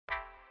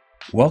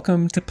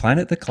Welcome to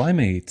Planet the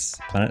Climates.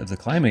 Planet of the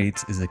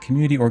Climates is a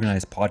community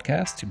organized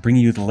podcast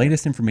bringing you the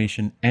latest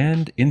information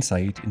and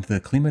insight into the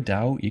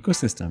KlimaDAO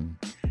ecosystem.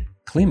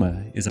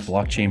 Klima is a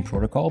blockchain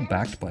protocol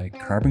backed by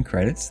carbon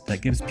credits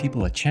that gives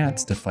people a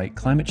chance to fight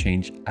climate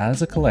change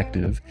as a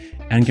collective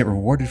and get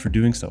rewarded for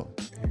doing so.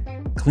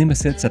 Klima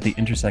sits at the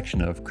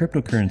intersection of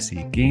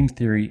cryptocurrency, game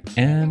theory,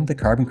 and the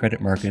carbon credit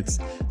markets,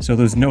 so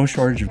there's no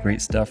shortage of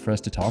great stuff for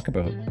us to talk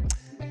about.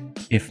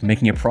 If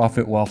making a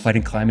profit while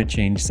fighting climate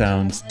change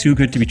sounds too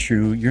good to be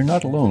true, you're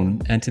not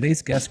alone, and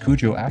today's guest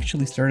Cujo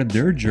actually started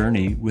their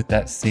journey with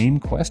that same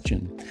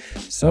question.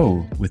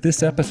 So, with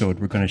this episode,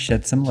 we're going to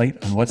shed some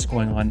light on what's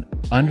going on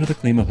under the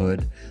Klima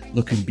hood,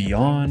 looking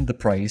beyond the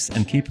price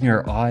and keeping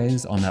our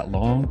eyes on that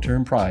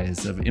long-term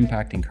prize of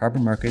impacting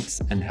carbon markets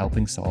and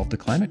helping solve the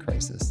climate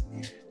crisis.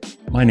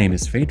 My name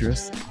is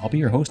Phaedrus. I'll be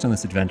your host on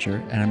this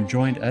adventure, and I'm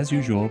joined as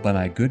usual by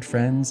my good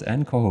friends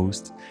and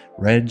co-hosts,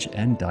 Reg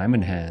and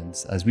Diamond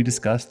Hands, as we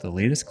discuss the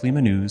latest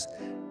Klima news,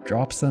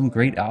 drop some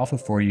great alpha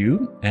for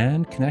you,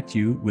 and connect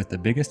you with the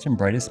biggest and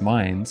brightest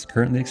minds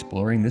currently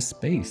exploring this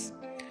space.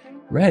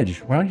 Reg,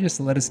 why don't you just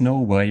let us know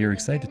why you're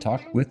excited to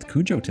talk with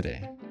Cujo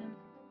today?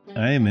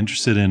 I am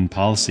interested in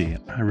policy.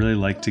 I really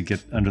like to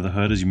get under the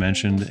hood, as you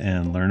mentioned,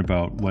 and learn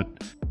about what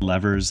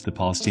levers the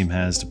policy team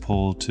has to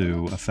pull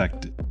to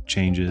affect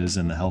changes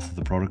in the health of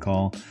the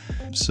protocol.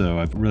 So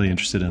I'm really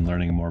interested in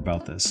learning more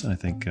about this. And I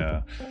think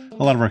a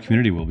lot of our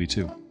community will be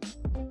too.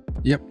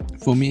 Yep.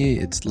 For me,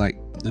 it's like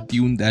the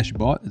Dune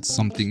dashboard. It's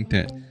something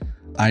that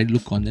I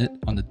look on it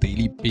on a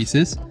daily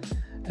basis,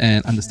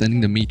 and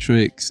understanding the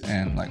matrix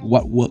and like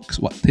what works,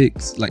 what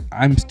takes. Like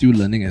I'm still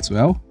learning as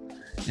well.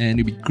 And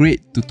it'd be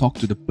great to talk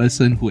to the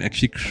person who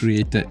actually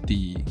created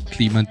the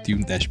Klima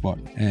Dune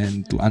dashboard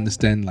and to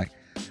understand like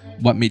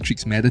what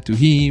metrics matter to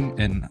him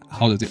and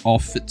how does it all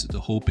fit to the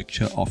whole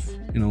picture of,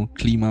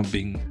 Klima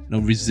being,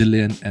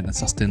 resilient and a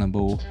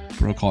sustainable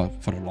protocol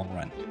for the long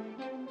run.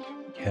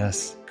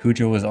 Yes,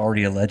 Cujo is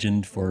already a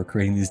legend for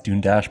creating these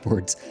Dune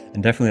dashboards,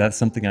 and definitely that's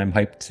something I'm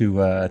hyped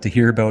to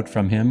hear about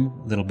from him,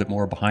 a little bit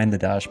more behind the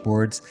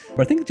dashboards.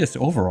 But I think just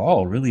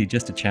overall, really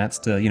just a chance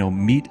to,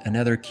 meet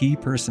another key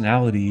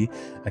personality,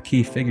 a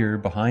key figure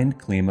behind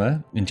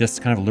Klima, and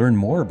just kind of learn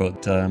more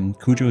about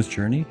Cujo's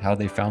journey, how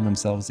they found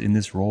themselves in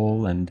this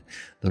role and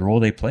the role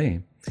they play.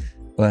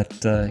 But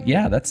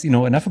that's,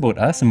 enough about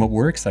us and what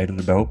we're excited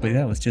about. But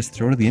yeah, let's just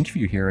throw to the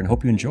interview here and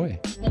hope you enjoy.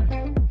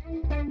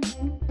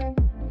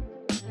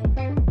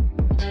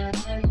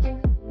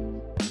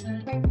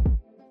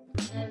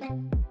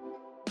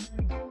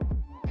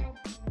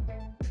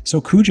 So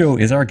Cujo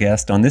is our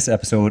guest on this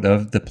episode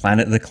of the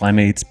Planet of the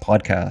Climates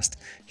podcast.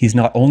 He's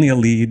not only a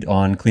lead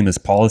on Klima's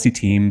policy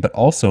team, but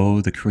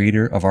also the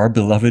creator of our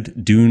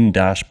beloved Dune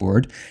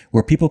dashboard,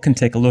 where people can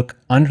take a look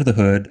under the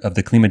hood of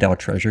the KlimaDAO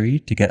treasury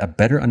to get a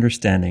better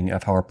understanding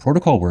of how our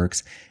protocol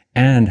works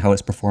and how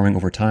it's performing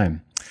over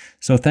time.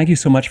 So thank you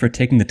so much for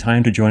taking the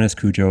time to join us,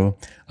 Cujo.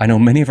 I know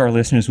many of our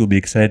listeners will be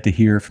excited to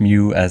hear from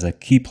you as a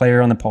key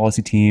player on the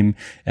policy team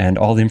and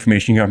all the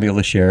information you're going to be able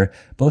to share.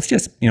 But let's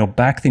just,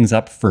 back things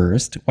up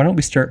first. Why don't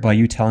we start by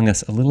you telling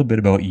us a little bit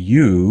about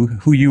you,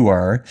 who you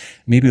are,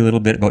 maybe a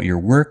little bit about your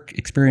work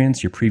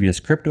experience, your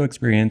previous crypto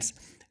experience,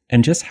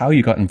 and just how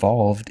you got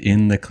involved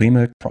in the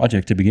Klima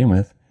project to begin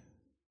with.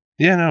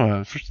 Yeah,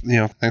 no,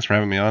 thanks for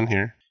having me on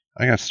here.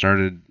 I got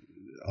started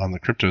on the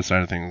crypto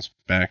side of things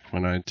back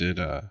when I did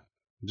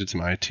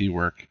some IT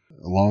work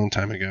a long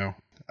time ago.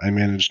 I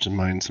managed to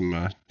mine some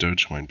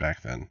Dogecoin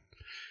back then,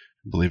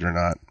 believe it or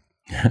not.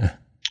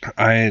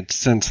 I had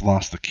since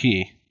lost the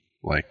key,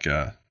 like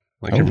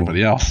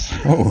everybody else.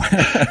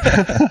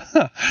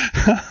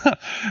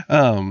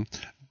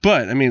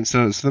 But I mean,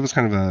 so that was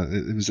kind of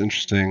it was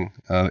interesting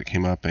that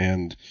came up,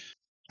 and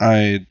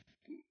I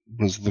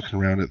was looking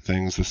around at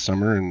things this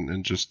summer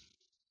and just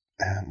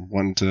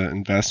wanted to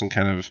invest and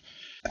kind of.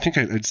 I think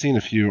I'd seen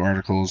a few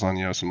articles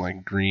on some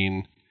like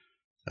green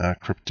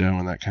crypto,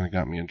 and that kind of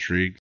got me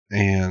intrigued.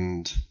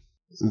 And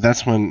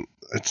that's when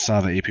I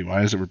saw the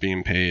APYs that were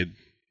being paid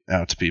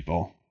out to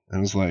people. And I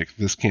was like,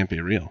 this can't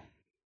be real.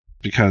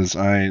 Because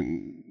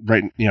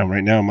right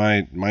now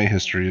my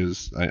history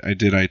is I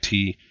did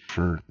IT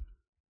for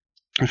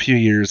a few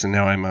years, and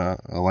now I'm a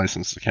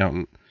licensed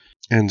accountant.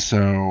 And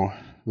so I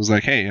was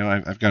like, hey,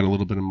 I've got a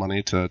little bit of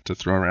money to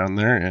throw around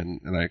there,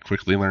 and I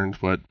quickly learned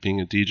what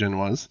being a degen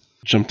was.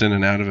 Jumped in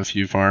and out of a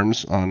few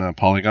farms on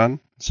Polygon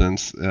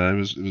since it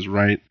was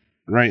right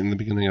in the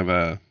beginning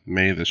of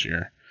May this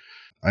year.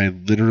 I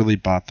literally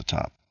bought the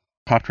top.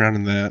 Popped around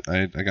in that.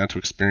 I got to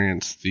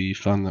experience the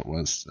fun that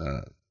was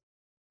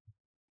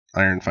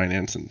Iron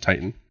Finance and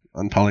Titan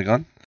on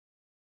Polygon.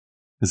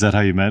 Is that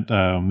how you met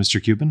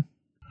Mr. Cuban?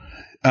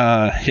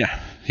 Yeah.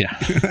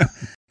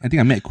 I think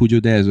I met Cujo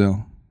there as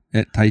well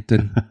at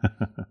Titan.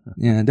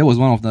 Yeah, that was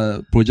one of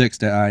the projects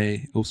that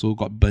I also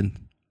got burned.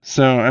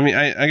 So I mean,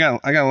 I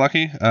got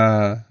lucky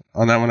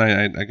on that one.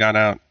 I got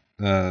out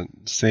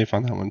safe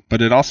on that one,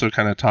 but it also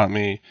kind of taught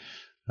me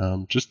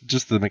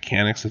just the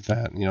mechanics of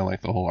that.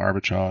 Like the whole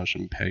arbitrage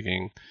and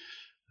pegging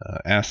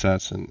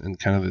assets and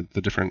kind of the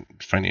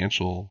different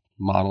financial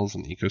models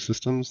and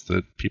ecosystems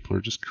that people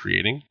are just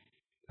creating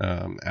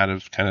out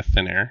of kind of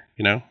thin air,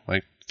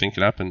 like think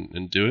it up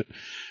and do it.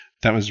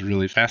 That was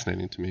really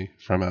fascinating to me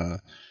from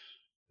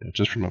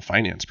just from a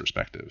finance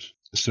perspective.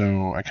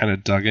 So I kind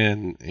of dug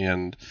in,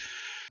 and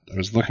I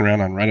was looking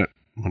around on Reddit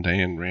one day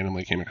and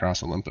randomly came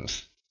across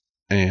Olympus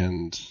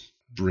and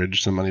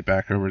bridged some money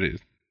back over to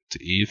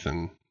ETH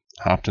and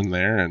hopped in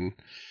there and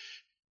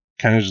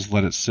kind of just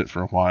let it sit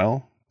for a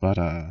while. But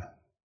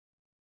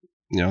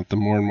the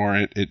more and more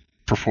it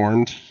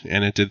performed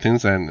and it did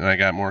things, and I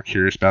got more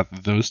curious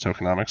about those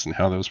tokenomics and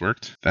how those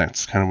worked.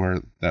 That's kind of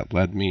where that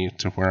led me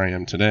to where I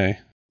am today.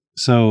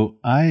 So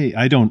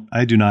I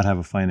do not have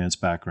a finance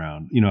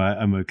background.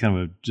 I'm a kind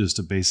of just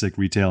a basic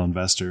retail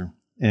investor.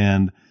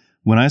 And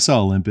when I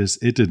saw Olympus,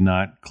 it did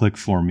not click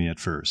for me at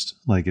first.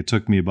 Like, it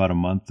took me about a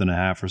month and a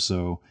half or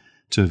so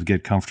to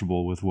get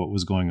comfortable with what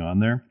was going on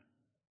there.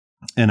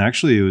 And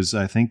actually, it was,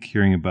 I think,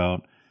 hearing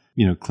about,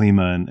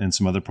 Klima and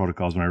some other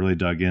protocols when I really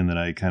dug in that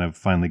I kind of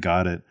finally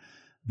got it.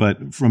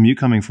 But from you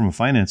coming from a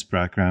finance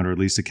background, or at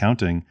least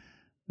accounting,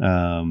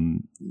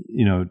 did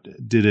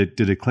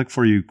it click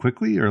for you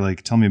quickly, or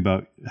like tell me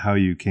about how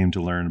you came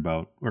to learn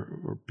about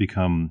or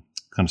become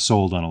kind of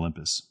sold on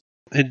Olympus?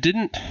 It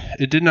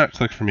did not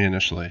click for me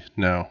initially.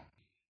 No,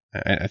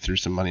 I threw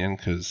some money in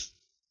because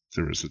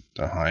there was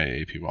a high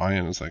APY,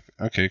 and I was like,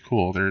 okay,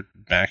 cool. They're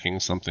backing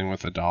something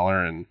with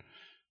 $1, and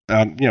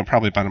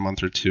probably about a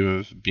month or two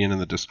of being in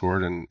the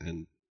Discord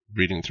and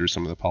reading through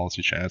some of the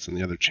policy chats and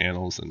the other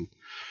channels, and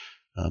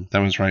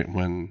that was right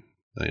when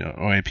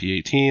OIP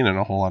 18 and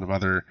a whole lot of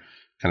other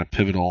kind of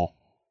pivotal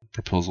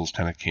proposals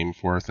kind of came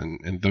forth,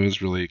 and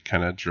those really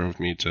kind of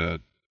drove me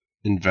to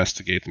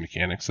investigate the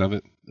mechanics of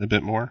it a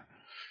bit more.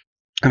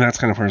 And that's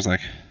kind of where I was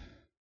like,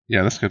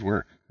 yeah, this could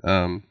work.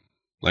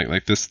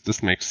 Like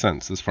this makes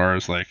sense as far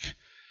as like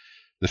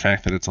the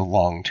fact that it's a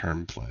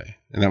long-term play.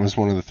 And that was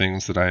one of the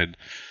things that I'd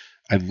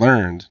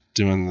learned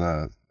doing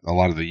a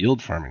lot of the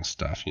yield farming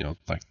stuff,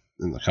 like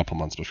in the couple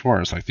months before.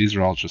 It's like, these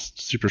are all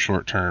just super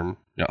short term.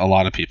 A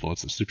lot of people,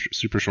 it's a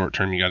super short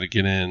term. You got to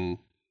get in,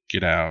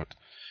 get out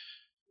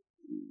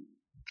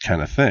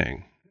kind of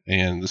thing.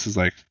 And this is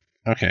like,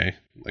 okay,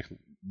 like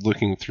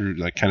looking through,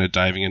 like kind of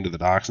diving into the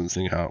docs and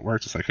seeing how it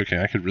works. It's like,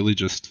 okay, I could really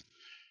just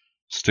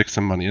stick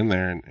some money in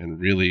there and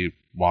really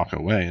walk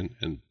away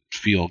and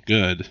feel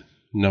good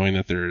knowing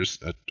that there's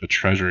a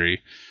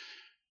treasury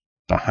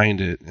behind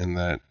it and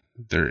that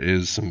there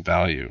is some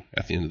value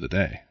at the end of the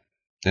day.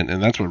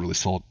 And that's what really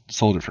sold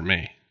it for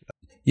me.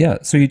 Yeah.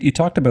 So you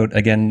talked about,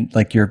 again,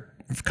 like your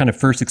kind of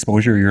first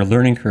exposure, your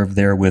learning curve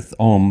there with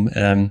Ohm.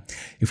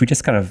 If we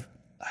just kind of,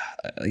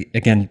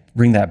 again,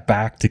 bring that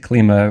back to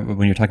Klima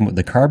when you're talking about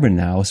the carbon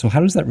now. So how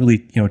does that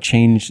really,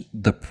 change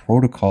the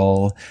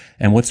protocol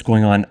and what's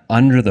going on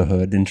under the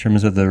hood in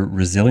terms of the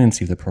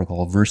resiliency of the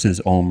protocol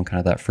versus Ohm, kind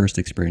of that first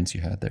experience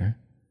you had there?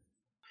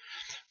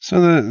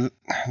 So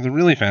the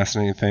really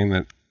fascinating thing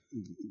that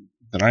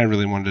I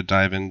really wanted to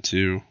dive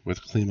into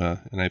with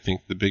Klima, and I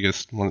think the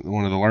biggest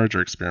one of the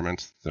larger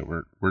experiments that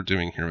we're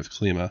doing here with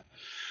Klima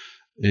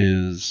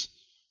is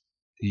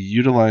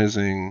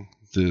utilizing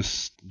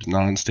this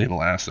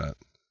non-stable asset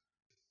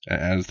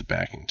as the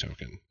backing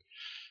token.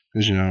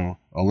 Because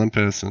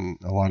Olympus and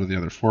a lot of the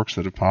other forks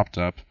that have popped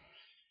up,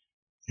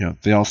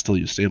 they all still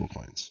use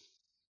stablecoins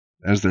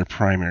as their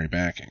primary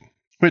backing,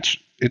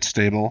 which it's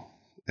stable,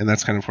 and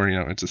that's kind of where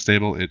it's a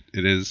stable. It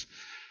is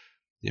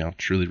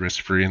truly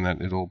risk-free in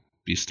that it'll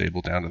be stable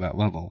down to that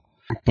level.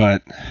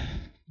 But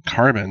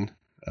carbon,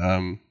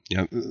 the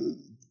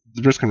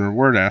risk and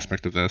reward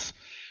aspect of this,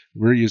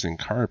 we're using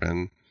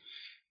carbon,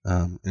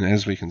 and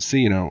as we can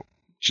see,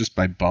 just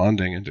by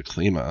bonding into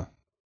Klima,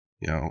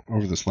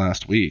 over this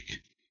last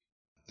week,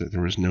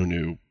 there was no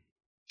new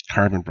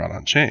carbon brought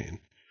on chain,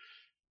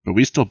 but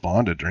we still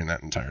bonded during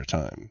that entire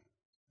time,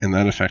 and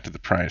that affected the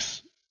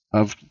price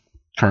of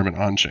carbon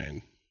on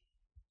chain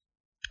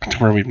to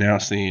where we've now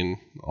seen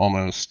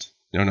almost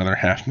another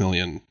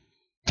 500,000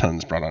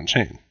 tons brought on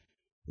chain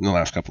in the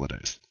last couple of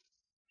days.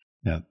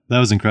 Yeah, that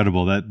was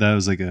incredible. That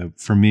was like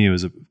for me, it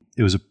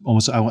was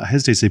almost, I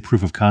hesitate to say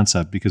proof of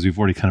concept because we've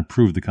already kind of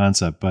proved the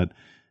concept, but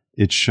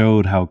it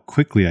showed how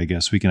quickly, I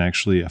guess, we can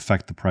actually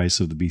affect the price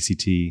of the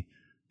BCT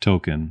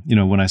token.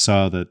 When I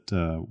saw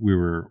that we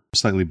were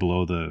slightly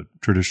below the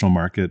traditional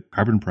market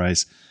carbon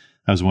price,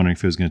 I was wondering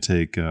if it was going to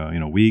take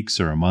weeks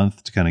or a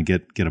month to kind of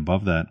get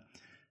above that,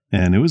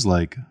 and it was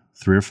like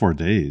 3 or 4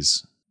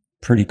 days.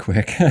 Pretty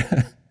quick.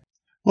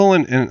 Well,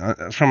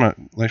 and from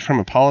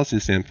a policy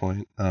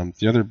standpoint,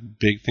 the other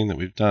big thing that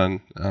we've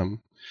done,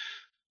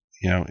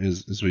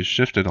 is we've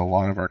shifted a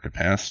lot of our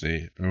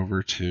capacity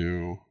over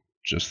to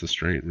just the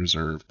straight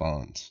reserve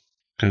bonds.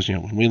 Because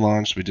when we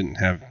launched, we didn't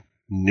have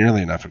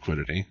nearly enough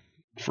liquidity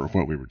for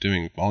what we were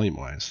doing volume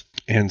wise,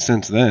 and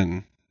since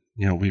then,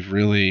 we've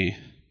really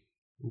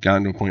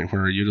gotten to a point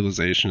where our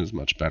utilization is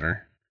much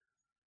better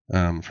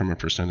from a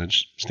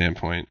percentage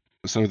standpoint.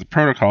 So the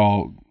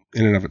protocol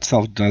in and of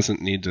itself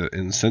doesn't need to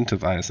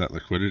incentivize that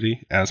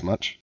liquidity as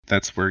much.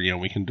 That's where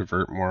we can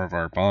divert more of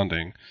our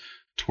bonding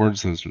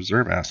towards those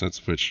reserve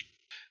assets, which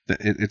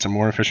it's a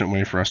more efficient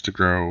way for us to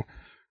grow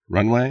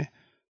runway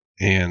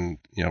and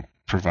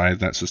provide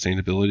that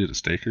sustainability to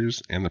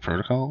stakers and the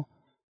protocol,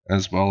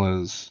 as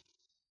well as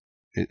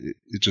it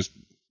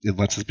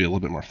lets us be a little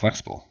bit more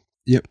flexible.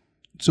 Yep.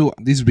 So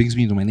this brings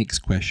me to my next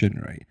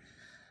question, right?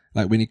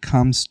 Like when it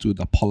comes to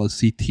the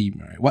policy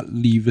team, right? What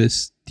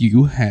levers do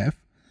you have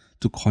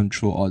to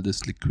control all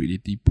this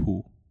liquidity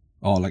pool,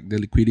 or like the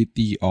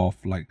liquidity of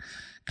like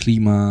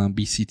Klima,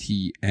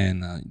 BCT,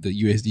 and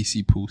the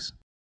USDC pools?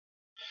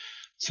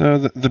 So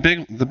the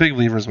big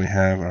levers we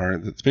have are,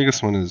 the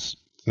biggest one is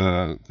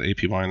the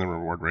APY and the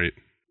reward rate.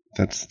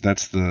 That's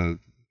the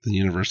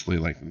universally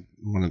like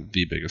one of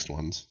the biggest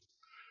ones,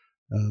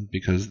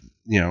 because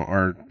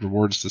our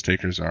rewards to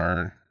stakers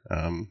are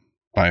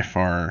by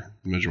far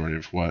the majority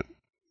of what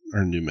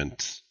our new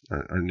mints,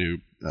 our new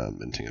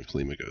minting of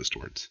Klima goes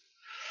towards.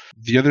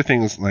 The other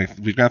thing is, like,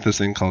 we've got this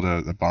thing called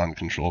a bond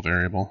control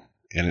variable,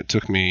 and it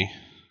took me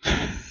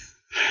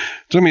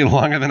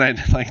longer than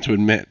I'd like to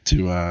admit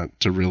to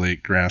really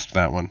grasp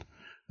that one.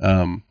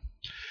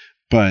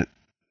 But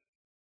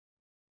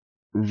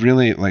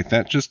really, like,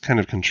 that just kind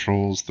of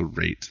controls the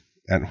rate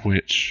at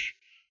which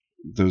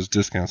those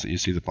discounts that you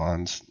see the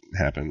bonds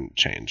happen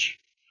change.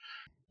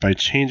 By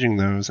changing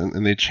those,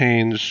 and they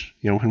change,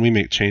 when we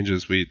make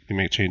changes, we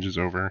make changes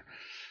over,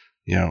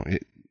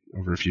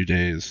 over a few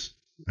days,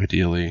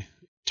 ideally,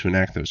 to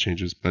enact those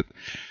changes. But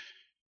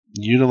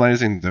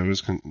utilizing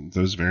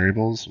those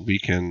variables, we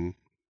can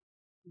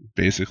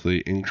basically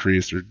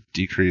increase or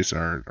decrease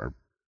our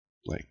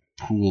like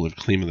pool of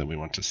Klima that we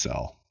want to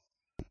sell,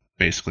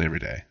 basically every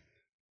day,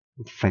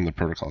 from the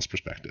protocol's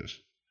perspective,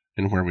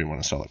 and where we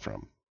want to sell it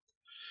from.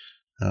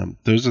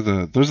 Those are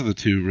the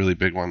two really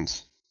big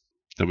ones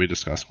that we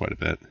discuss quite a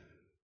bit.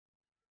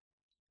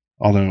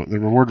 Although the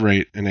reward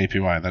rate and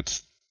APY,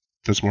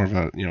 that's more of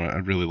a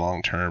a really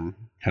long term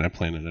kind of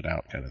planning it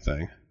out kind of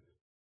thing.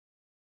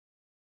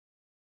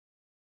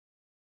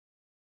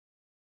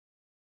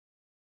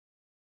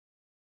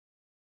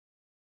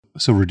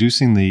 So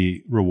reducing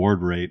the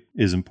reward rate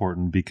is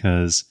important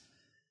because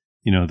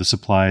the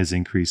supply is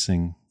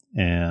increasing,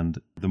 and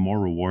the more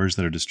rewards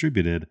that are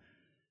distributed,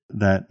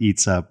 that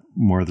eats up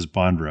more of this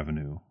bond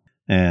revenue.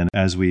 And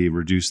as we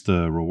reduce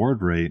the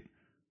reward rate,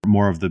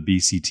 more of the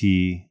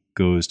BCT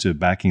goes to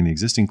backing the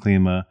existing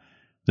Klima.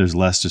 There's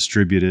less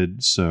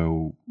distributed,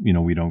 so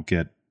we don't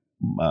get,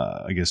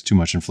 I guess, too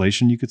much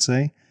inflation, you could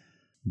say.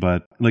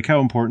 But like,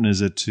 how important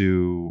is it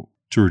to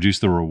reduce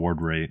the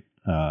reward rate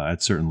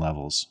at certain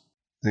levels?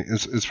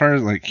 As far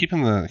as like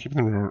keeping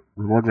the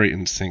reward rate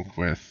in sync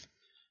with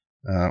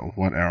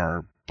what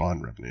our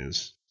bond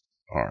revenues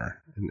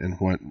are and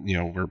what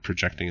we're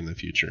projecting in the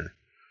future,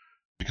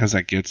 because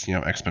that gets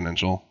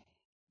exponential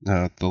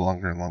the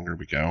longer and longer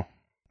we go.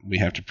 We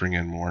have to bring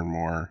in more and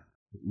more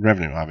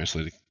revenue,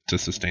 obviously, to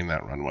sustain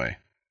that runway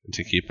and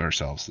to keep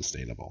ourselves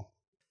sustainable.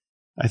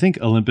 I think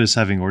Olympus,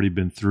 having already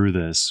been through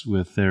this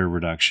with their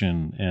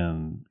reduction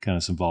and kind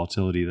of some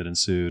volatility that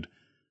ensued,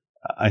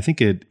 I think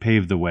it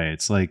paved the way.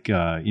 It's like,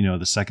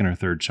 the second or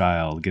third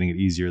child, getting it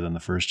easier than the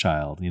first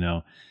child.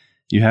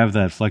 You have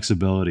that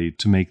flexibility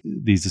to make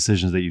these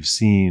decisions that you've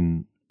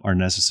seen are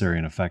necessary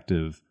and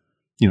effective,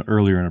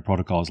 earlier in a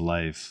protocol's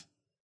life.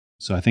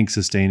 So I think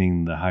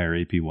sustaining the higher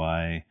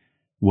APY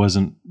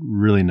wasn't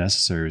really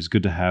necessary. It was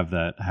good to have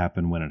that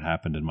happen when it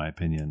happened, in my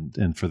opinion,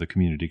 and for the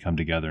community to come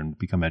together and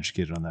become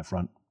educated on that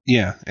front.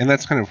 Yeah, and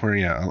that's kind of where,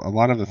 a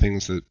lot of the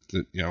things that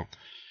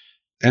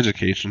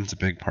education's a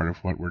big part of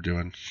what we're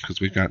doing,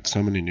 because we've got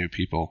so many new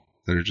people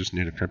that are just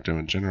new to crypto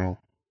in general,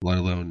 let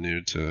alone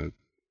new to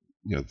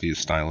these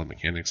style of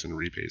mechanics and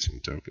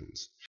rebasing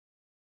tokens.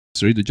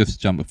 Sorry to just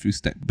jump a few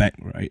steps back,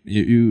 right?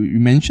 You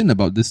mentioned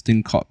about this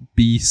thing called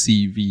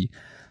BCV.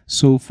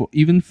 So for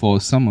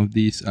some of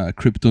these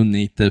crypto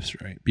natives,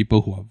 right,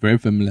 people who are very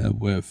familiar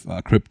with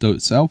crypto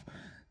itself,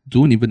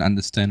 don't even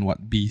understand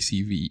what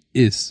BCV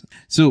is.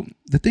 So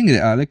the thing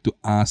that I like to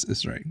ask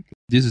is, right,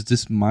 this is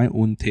just my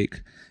own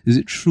take. Is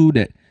it true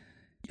that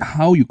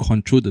how you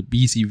control the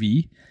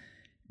BCV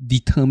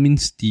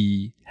determines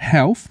the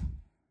health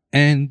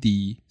and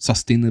the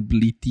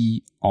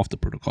sustainability of the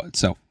protocol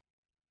itself?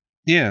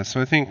 Yeah, so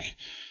I think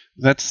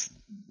that's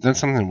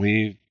something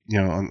we,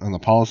 on the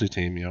policy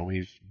team,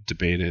 we've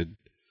debated,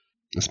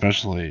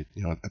 especially,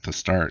 at the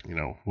start,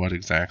 what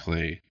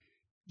exactly,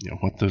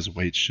 what those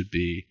weights should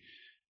be.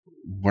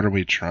 What are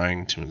we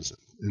trying to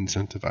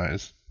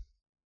incentivize?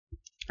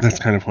 That's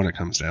kind of what it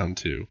comes down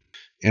to.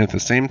 And at the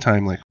same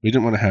time, like, we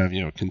didn't want to have,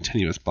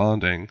 continuous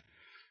bonding,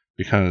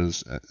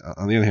 because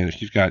on the other hand,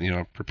 if you've got,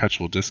 a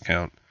perpetual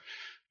discount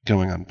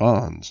going on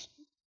bonds,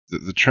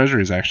 the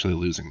treasury is actually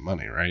losing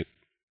money, right?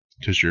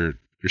 Because you're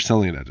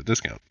selling it at a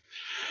discount.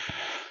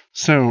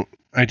 So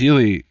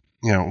ideally,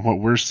 what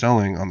we're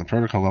selling on the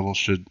protocol level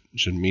should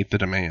meet the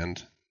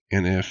demand.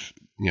 And if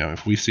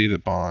we see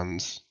that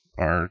bonds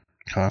are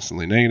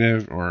constantly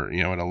negative, or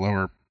at a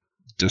lower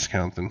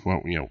discount than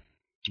what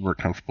we're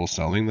comfortable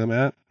selling them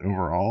at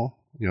overall,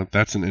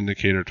 that's an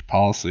indicator to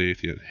policy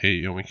that,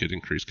 hey, we could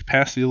increase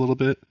capacity a little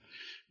bit.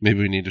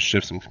 Maybe we need to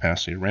shift some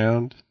capacity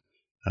around.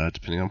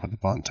 depending on what the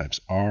bond types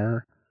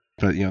are.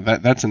 But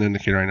that's an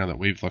indicator I know that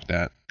we've looked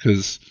at,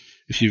 because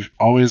if you've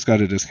always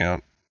got a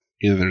discount,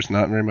 either there's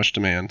not very much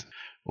demand,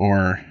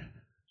 or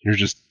you're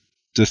just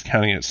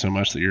discounting it so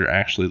much that you're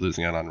actually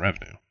losing out on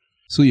revenue.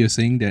 So you're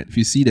saying that if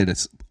you see that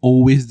it's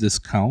always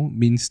discount,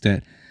 means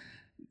that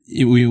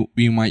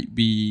we might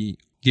be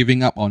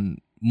giving up on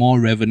more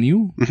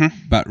revenue,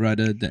 but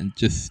rather than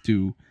just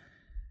to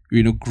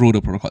grow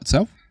the protocol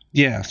itself?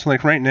 Yeah, so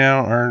like right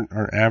now,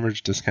 our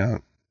average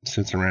discount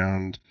sits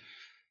around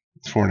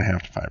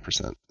 4.5% to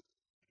 5%.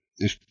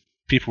 If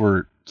people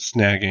were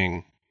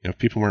snagging, if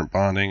people weren't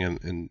bonding,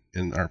 and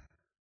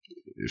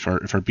if our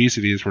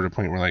BCDs were to a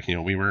point where like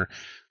we were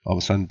all of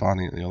a sudden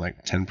bonding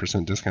like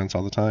 10% discounts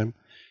all the time,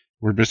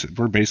 we're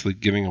basically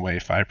giving away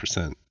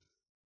 5%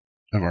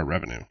 of our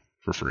revenue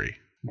for free.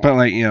 But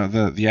like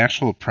the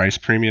actual price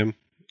premium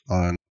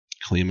on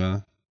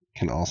Klima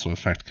can also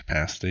affect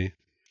capacity.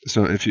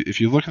 So if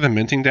you look at the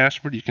minting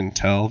dashboard, you can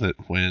tell that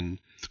when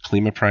the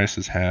Klima price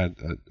has had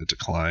a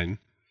decline,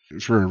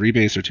 for a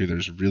rebase or two,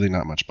 there's really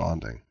not much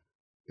bonding.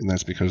 And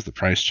that's because the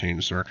price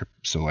changed.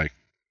 So like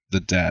the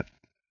debt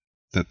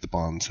that the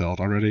bonds held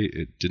already,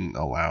 it didn't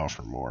allow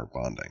for more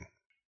bonding.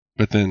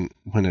 But then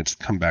when it's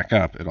come back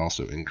up, it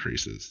also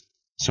increases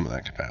some of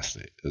that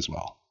capacity as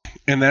well.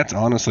 And that's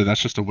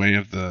just a way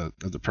of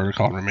the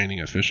protocol remaining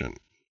efficient,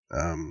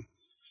 and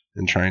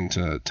trying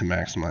to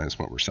maximize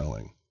what we're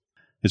selling.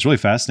 It's really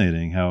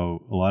fascinating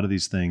how a lot of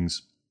these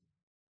things,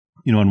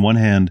 on one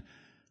hand,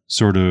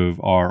 sort of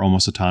are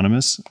almost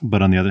autonomous,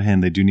 but on the other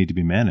hand, they do need to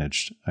be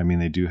managed. I mean,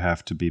 they do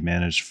have to be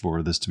managed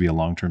for this to be a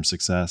long-term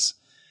success,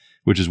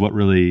 which is what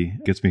really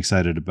gets me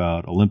excited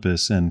about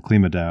Olympus and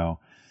KlimaDAO,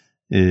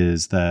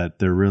 is that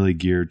they're really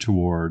geared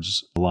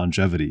towards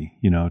longevity,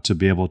 to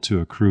be able to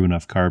accrue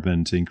enough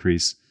carbon to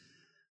increase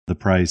the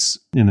price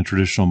in the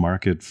traditional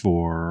market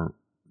for,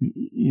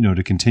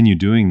 to continue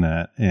doing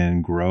that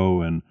and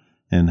grow and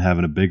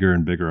having a bigger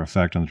and bigger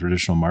effect on the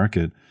traditional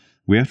market.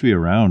 We have to be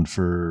around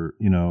for,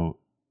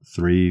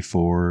 3,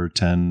 4,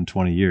 10,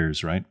 20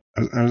 years, right?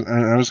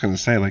 I was going to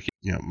say, like,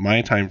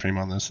 my time frame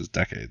on this is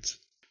decades.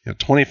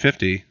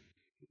 2050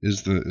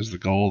 is the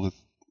goal that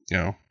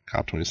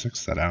COP26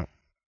 set out,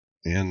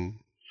 and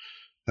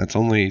that's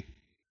only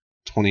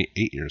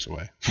 28 years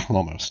away,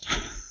 almost.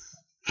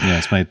 Yeah,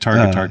 it's my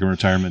target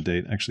retirement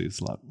date. Actually, it's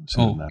a lot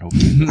sooner than that,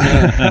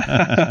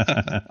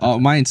 hopefully.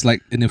 Mine's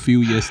like in a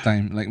few years'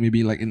 time, like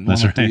maybe like in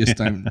 1 or 2 years'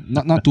 time.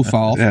 Not too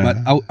far off, but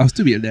I'll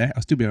still be there.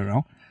 I'll still be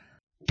around.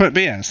 But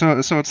yeah, so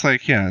it's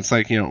like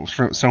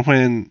so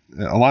when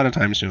a lot of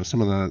times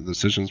some of the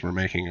decisions we're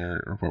making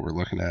or what we're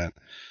looking at,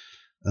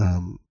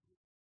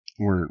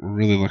 we're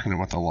really looking at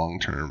what the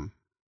long-term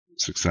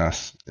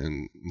success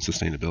and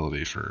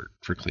sustainability for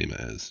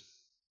Klima is,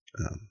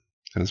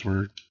 because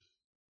we're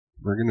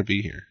going to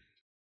be here.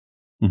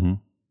 Mm-hmm.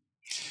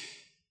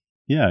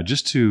 Yeah,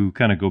 just to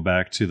kind of go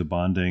back to the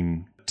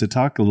bonding, to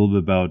talk a little bit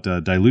about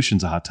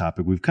dilution's a hot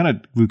topic. We've kind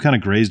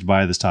of grazed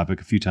by this topic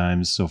a few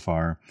times so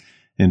far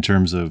in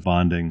terms of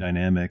bonding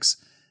dynamics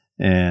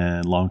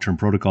and long-term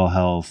protocol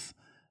health.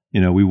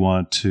 We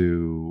want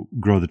to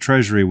grow the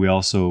treasury. We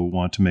also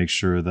want to make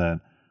sure that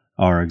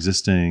our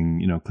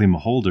existing, Klima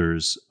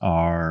holders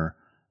are,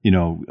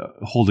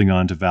 holding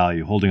on to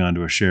value, holding on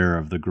to a share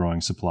of the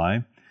growing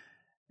supply.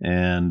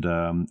 And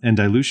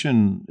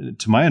dilution,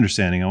 to my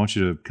understanding, I want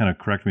you to kind of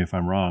correct me if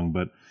I'm wrong,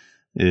 but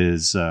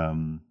is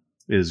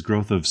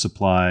growth of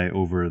supply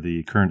over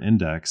the current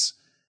index.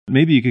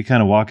 Maybe you could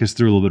kind of walk us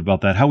through a little bit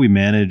about that, how we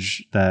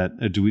manage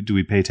that. Do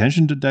we pay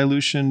attention to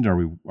dilution?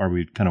 Are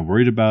we kind of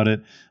worried about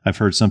it? I've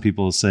heard some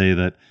people say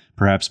that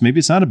perhaps maybe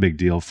it's not a big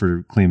deal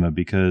for Klima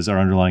because our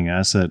underlying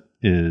asset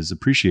is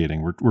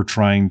appreciating. We're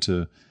trying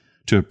to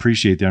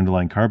appreciate the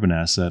underlying carbon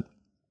asset,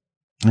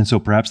 and so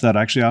perhaps that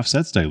actually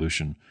offsets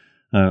dilution.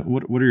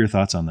 What are your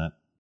thoughts on that?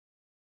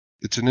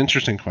 It's an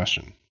interesting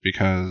question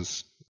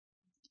because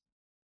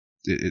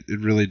it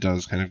really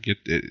does kind of get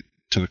it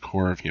to the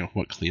core of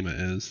what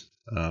Klima is.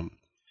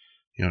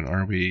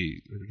 Are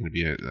we going to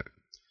be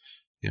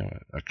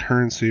a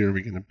currency? Are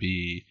we going to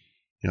be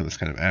this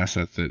kind of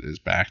asset that is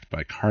backed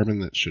by carbon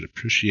that should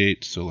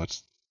appreciate? So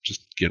let's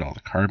just get all the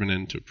carbon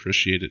in to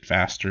appreciate it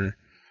faster.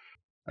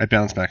 I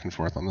bounce back and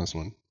forth on this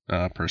one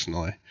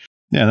personally.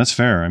 Yeah, that's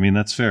fair. I mean,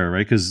 that's fair,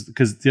 right? Because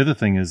the other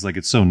thing is, like,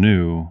 it's so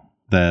new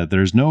that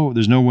there's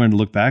nowhere to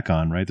look back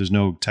on, right? There's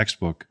no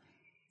textbook.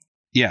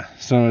 Yeah,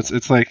 so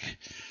it's like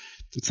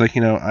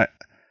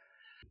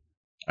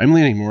I'm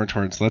leaning more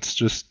towards let's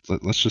just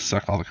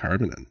suck all the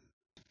carbon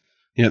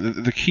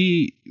in. The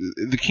key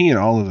in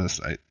all of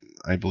this,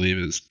 I believe,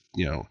 is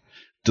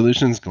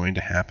dilution is going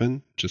to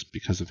happen just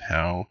because of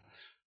how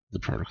the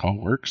protocol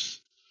works.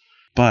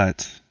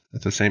 But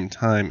at the same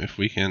time, if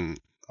we can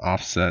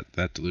offset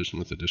that dilution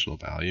with additional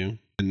value,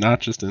 and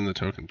not just in the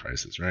token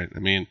prices, right? I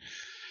mean,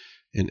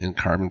 in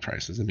carbon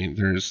prices. I mean,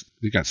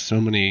 we've got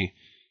so many,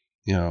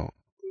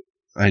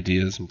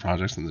 ideas and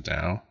projects in the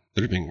DAO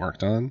that are being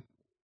worked on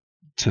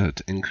to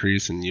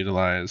increase and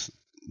utilize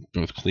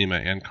both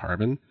Klima and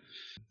carbon.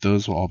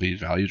 Those will all be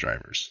value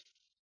drivers.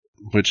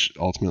 which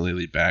ultimately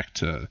lead back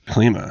to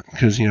Klima.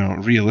 Because,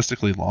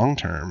 realistically, long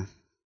term,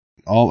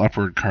 all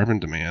upward carbon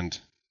demand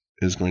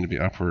is going to be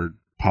upward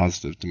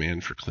positive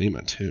demand for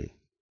Klima too,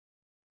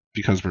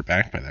 because we're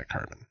backed by that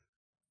carbon.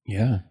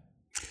 Yeah.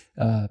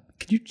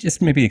 Could you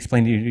just maybe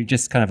explain, you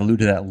just kind of alluded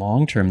to that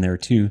long term there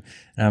too.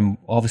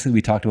 Obviously,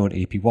 we talked about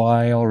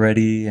APY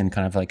already and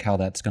kind of like how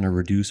that's going to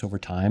reduce over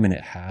time, and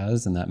it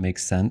has, and that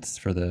makes sense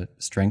for the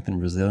strength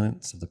and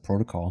resilience of the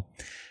protocol.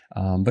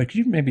 But could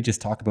you maybe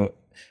just talk about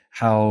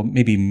how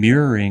maybe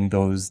mirroring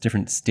those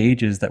different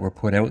stages that were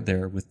put out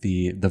there with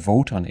the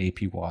vote on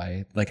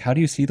APY, like how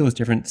do you see those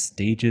different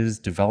stages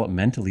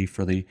developmentally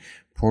for the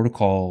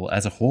protocol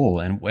as a whole,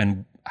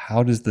 and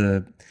how does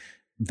the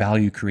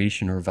value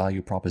creation or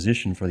value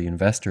proposition for the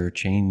investor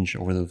change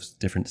over those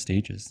different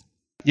stages?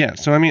 Yeah,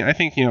 so I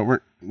think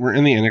we're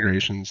in the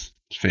integrations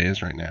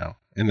phase right now,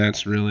 and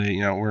that's really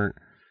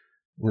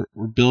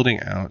we're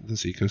building out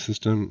this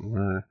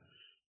ecosystem.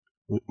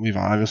 We've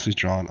obviously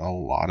drawn a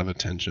lot of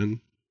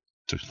attention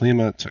to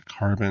Klima, to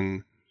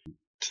carbon,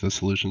 to the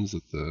solutions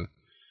that the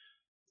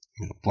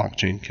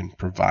blockchain can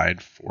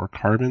provide for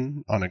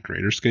carbon on a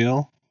greater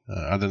scale,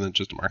 other than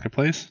just a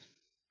marketplace.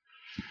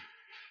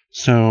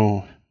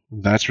 So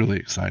that's really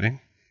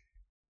exciting.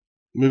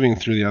 Moving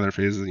through the other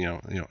phases,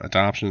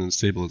 adoption and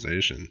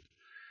stabilization,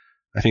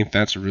 I think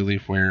that's really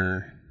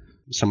where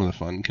some of the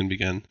fun can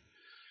begin.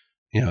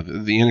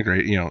 The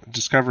integrate,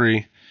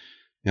 discovery,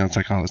 it's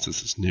like, oh, this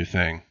is this new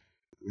thing.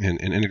 And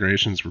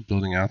integrations, we're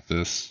building out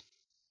this,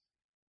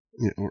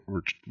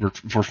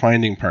 we're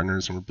finding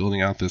partners and we're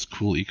building out this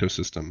cool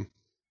ecosystem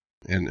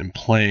and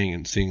playing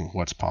and seeing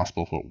what's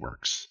possible, what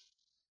works,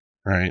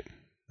 right?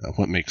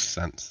 What makes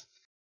sense.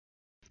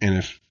 And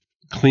if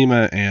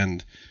Klima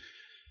and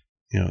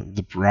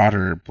the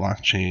broader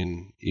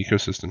blockchain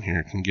ecosystem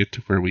here can get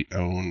to where we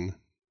own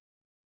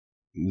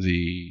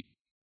the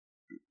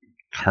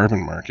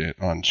carbon market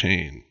on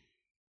chain,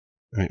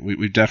 I mean,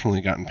 we've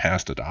definitely gotten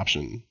past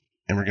adoption,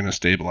 and we're going to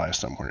stabilize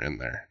somewhere in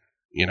there,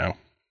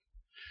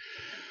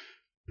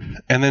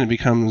 And then it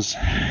becomes,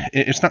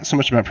 it's not so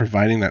much about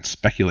providing that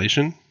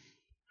speculation.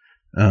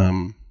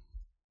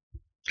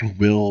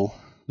 Will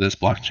this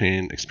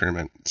blockchain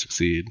experiment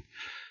succeed?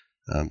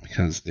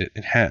 Because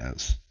it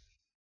has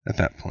at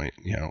that point,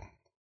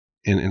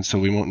 and so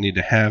we won't need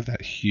to have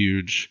that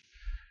huge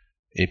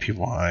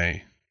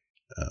APY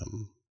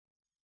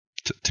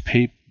to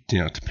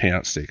pay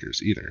out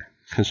stakers either,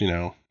 because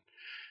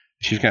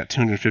if you've got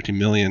 250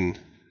 million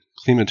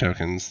Klima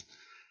tokens,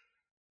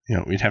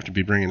 we'd have to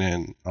be bringing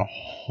in a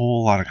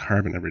whole lot of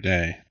carbon every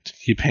day to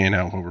keep paying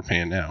out what we're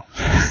paying now.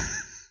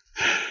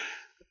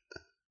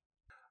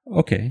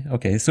 Okay.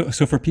 So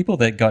for people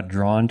that got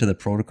drawn to the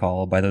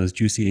protocol by those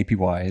juicy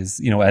APYs,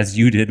 as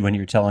you did when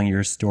you're telling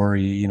your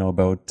story,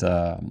 about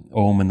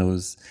Ohm and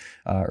those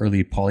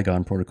early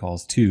Polygon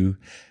protocols too,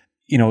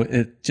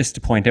 just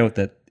to point out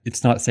that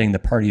it's not saying the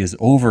party is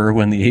over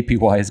when the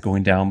APY is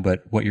going down,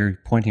 but what you're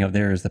pointing out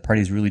there is the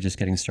party is really just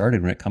getting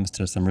started when it comes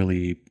to some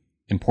really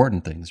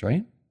important things,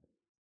 right?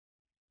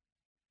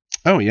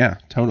 Oh yeah,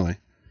 totally.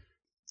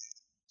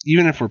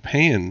 Even if we're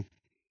paying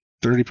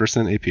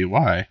 30%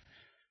 APY,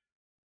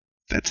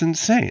 that's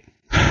insane.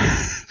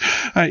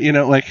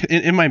 Like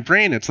in my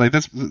brain, it's like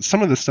that's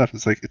some of this stuff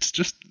is like, it's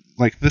just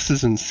like, this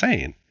is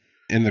insane.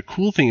 And the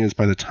cool thing is,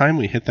 by the time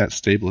we hit that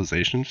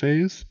stabilization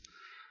phase,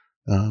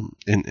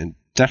 and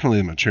definitely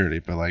the maturity,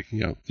 but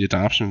the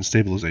adoption and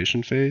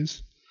stabilization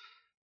phase,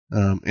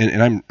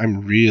 and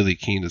I'm really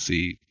keen to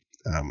see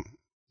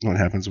what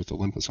happens with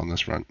Olympus on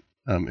this front.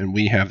 And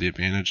we have the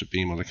advantage of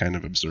being able to kind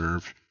of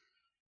observe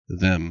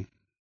them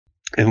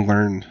and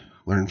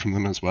learn from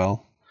them as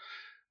well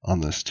on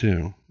this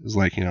too. It's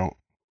like,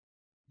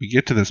 we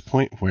get to this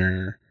point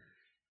where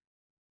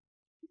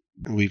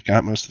we've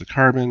got most of the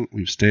carbon,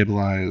 we've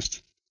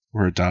stabilized,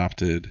 we're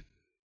adopted.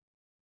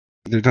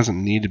 There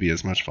doesn't need to be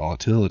as much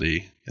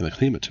volatility in the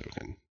Klima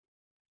token,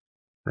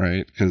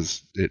 right?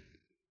 Because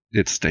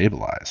it's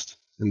stabilized.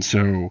 And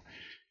so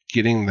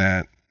getting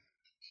that,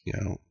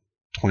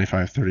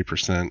 25,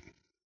 30%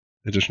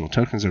 additional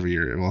tokens every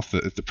year, well,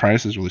 if the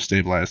price is really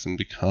stabilized and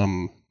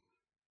become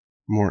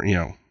more,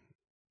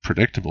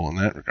 predictable in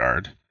that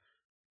regard,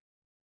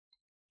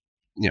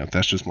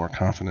 that's just more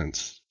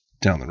confidence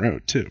down the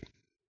road too.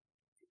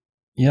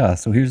 Yeah,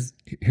 so here's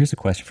a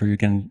question for you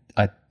again.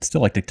 I'd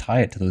still like to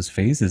tie it to those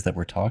phases that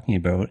we're talking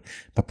about,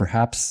 but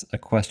perhaps a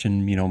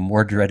question,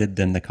 more dreaded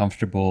than the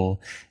comfortable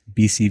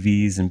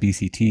BCVs and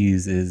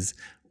BCTs is,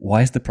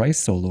 why is the price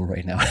so low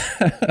right now?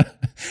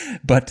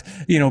 But,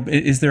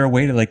 is there a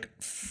way to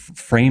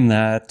frame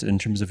that in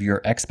terms of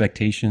your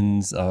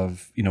expectations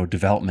of,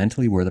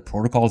 developmentally where the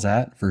protocol's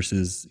at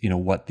versus,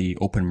 what the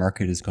open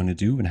market is going to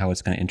do and how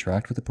it's going to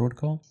interact with the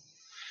protocol?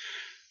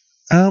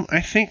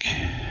 I think,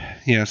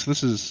 so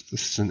this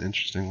is an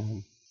interesting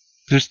one.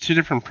 There's two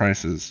different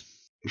prices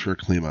for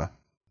Klima.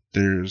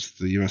 There's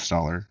the US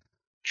dollar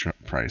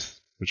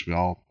price, which we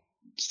all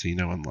see,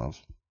 know, and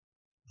love.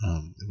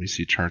 And we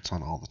see charts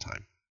on all the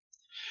time.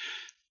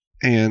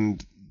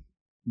 And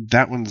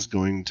that one's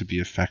going to be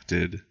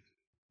affected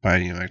by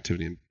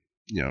activity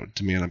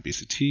demand on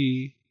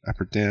BCT up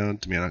or down,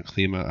 demand on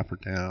Klima up or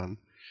down,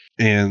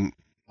 and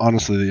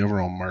honestly, the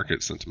overall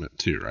market sentiment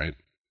too, right?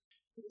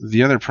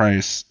 The other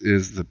price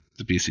is the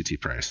BCT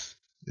price,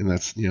 and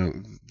that's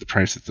the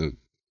price that the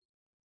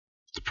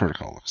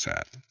protocol looks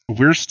at.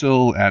 We're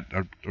still at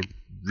a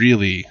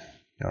really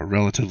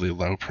relatively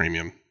low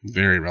premium,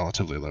 very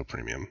relatively low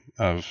premium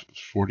of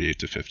 48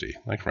 to 50,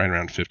 like right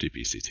around 50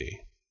 BCT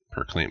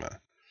per Klima.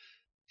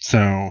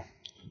 So,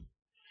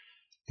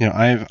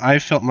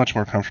 I've felt much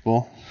more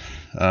comfortable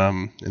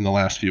in the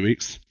last few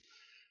weeks.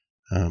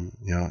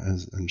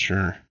 As I'm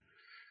sure,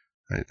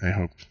 I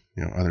hope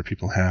other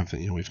people have, that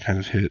we've kind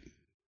of hit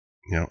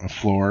a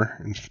floor,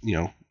 and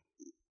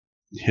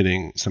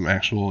hitting some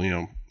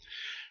actual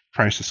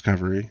price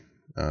discovery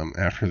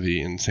after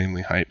the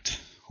insanely hyped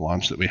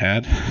launch that we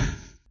had.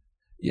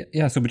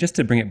 Yeah. So, but just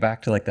to bring it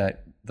back to like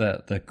that,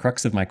 the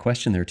crux of my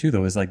question there too,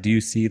 though, is like, do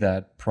you see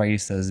that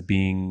price as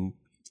being,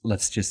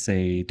 let's just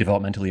say,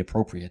 developmentally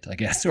appropriate, I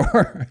guess,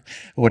 or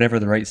whatever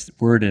the right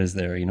word is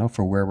there,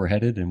 for where we're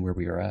headed and where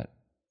we are at?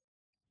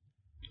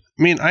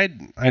 I mean,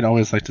 I'd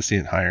always like to see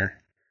it higher,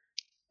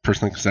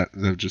 personally, because that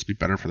would just be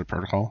better for the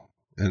protocol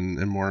and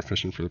more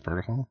efficient for the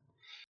protocol.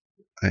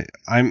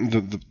 I'm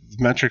the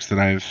metrics that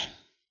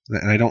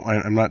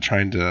I'm not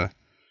trying to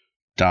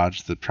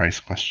dodge the price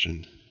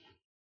question.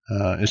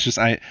 It's just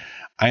I've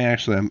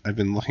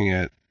been looking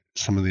at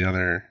some of the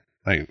other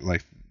like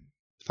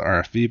the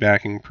RFV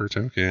backing per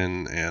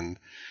token and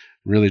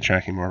really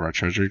tracking more of our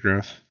treasury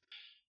growth,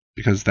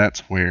 because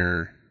that's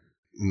where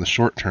in the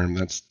short term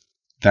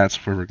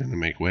that's where we're going to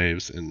make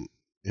waves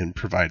and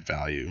provide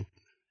value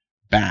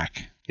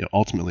back,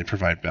 ultimately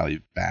provide value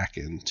back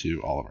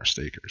into all of our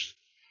stakers,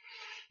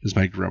 is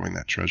by growing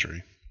that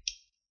treasury,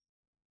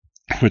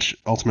 which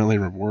ultimately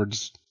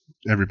rewards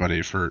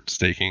everybody for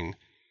staking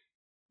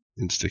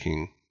and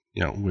sticking,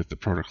 with the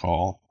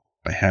protocol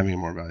by having a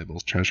more valuable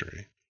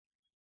treasury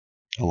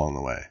along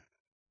the way.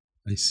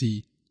 I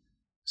see.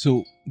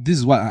 So this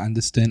is what I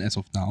understand as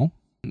of now.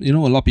 A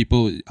lot of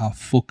people are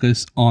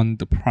focused on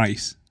the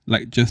price,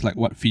 just like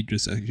what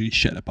Phaedrus actually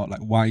shared about,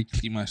 like why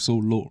Klima is so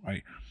low,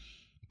 right?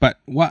 But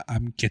what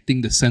I'm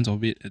getting the sense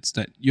of it is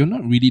that you're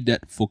not really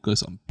that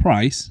focused on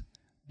price,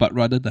 but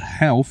rather the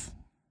health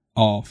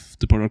of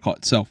the protocol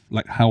itself,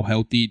 like how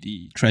healthy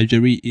the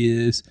treasury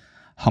is,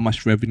 how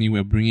much revenue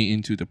we're bringing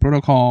into the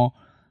protocol.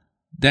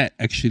 That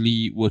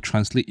actually will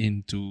translate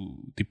into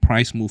the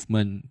price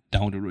movement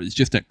down the road. It's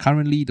just that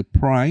currently the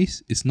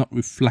price is not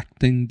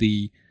reflecting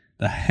the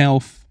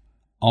health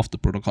of the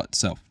protocol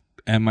itself.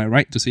 Am I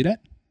right to say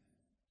that?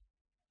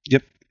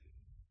 Yep,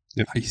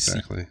 I see.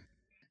 Exactly.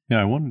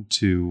 Yeah, I wanted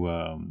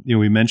to,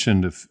 we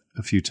mentioned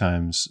a few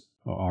times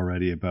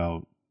already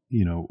about,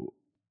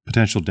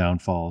 potential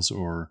downfalls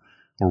or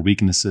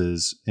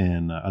weaknesses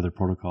in other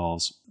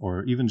protocols,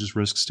 or even just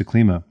risks to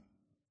Klima.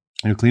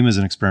 Klima is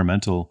an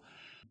experimental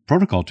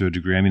protocol to a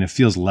degree. I mean, it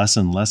feels less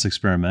and less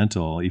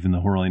experimental, even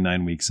though we're only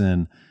 9 weeks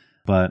in.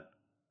 But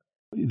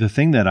the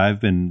thing that I've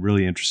been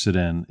really interested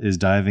in is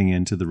diving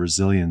into the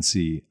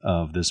resiliency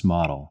of this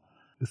model,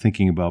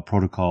 thinking about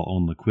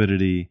protocol-owned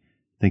liquidity,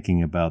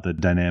 thinking about the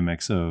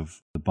dynamics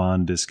of the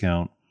bond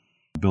discount,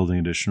 building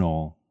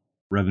additional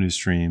revenue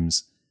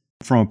streams.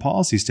 From a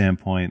policy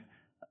standpoint,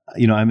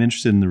 I'm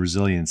interested in the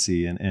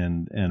resiliency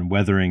and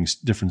weathering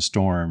different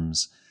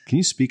storms. Can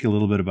you speak a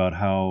little bit about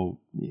how,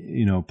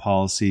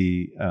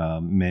 policy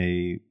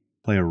may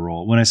play a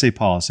role? When I say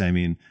policy, I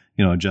mean,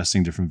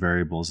 adjusting different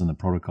variables in the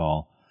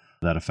protocol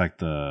that affect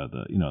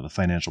the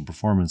financial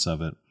performance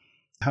of it.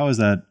 How is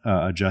that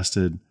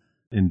adjusted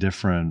in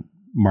different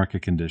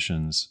market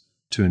conditions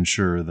to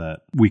ensure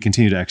that we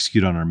continue to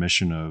execute on our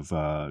mission of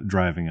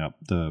driving up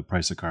the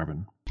price of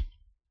carbon?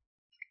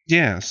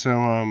 Yeah, so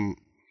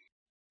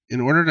in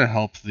order to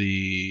help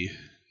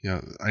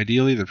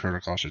ideally the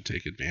protocol should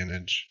take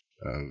advantage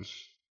of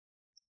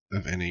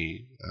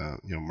any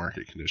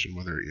market condition,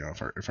 whether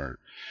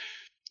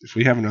if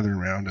we have another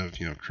round of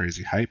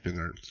crazy hype and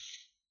our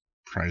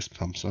price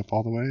pumps up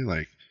all the way,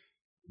 like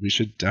we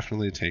should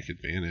definitely take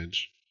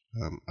advantage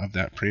of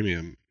that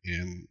premium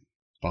and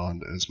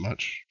bond as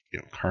much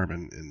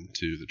carbon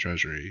into the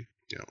treasury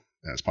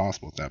as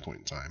possible at that point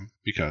in time,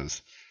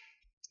 because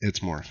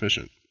it's more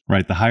efficient.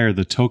 Right. The higher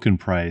the token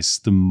price,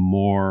 the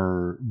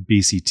more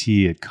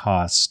BCT it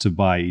costs to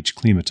buy each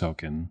Klima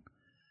token.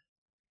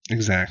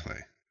 Exactly.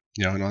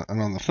 And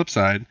on the flip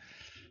side,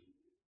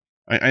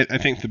 I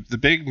think the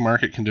big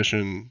market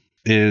condition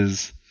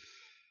is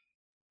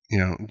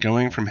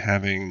going from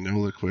having no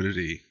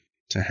liquidity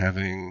to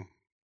having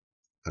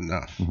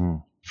enough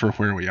for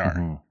where we are.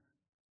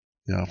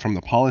 Mm-hmm. From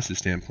the policy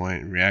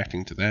standpoint,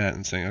 reacting to that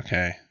and saying,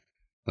 okay,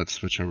 let's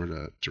switch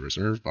over to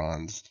reserve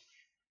bonds.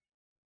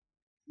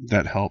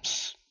 That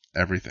helps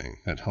everything.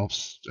 That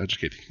helps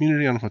educate the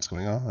community on what's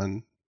going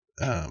on.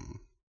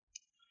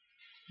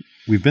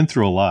 We've been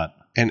through a lot,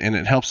 and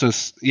it helps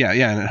us.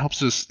 And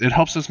it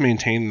helps us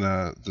maintain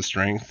the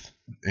strength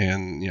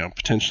and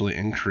potentially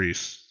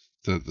increase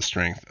the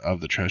strength of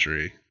the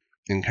treasury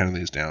in kind of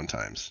these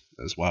downtimes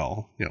as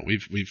well.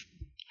 We've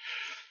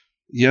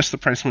yes, the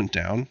price went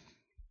down,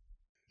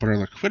 but our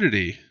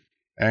liquidity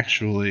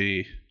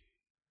actually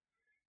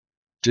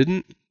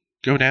didn't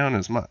go down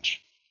as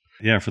much.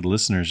 Yeah, for the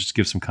listeners, just to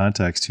give some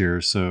context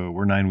here. So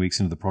we're 9 weeks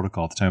into the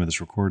protocol at the time of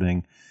this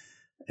recording,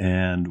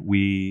 and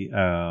we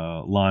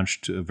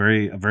launched a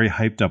very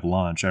hyped up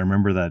launch. I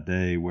remember that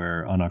day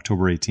where on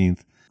October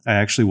 18th, I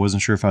actually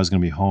wasn't sure if I was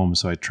going to be home,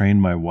 so I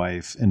trained my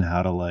wife in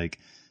how to like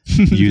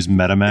use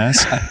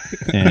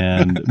MetaMask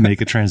and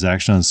make a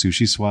transaction on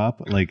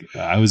SushiSwap. Like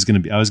I was gonna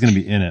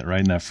be in it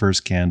right in that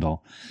first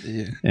candle.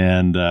 Yeah.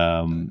 And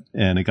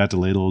it got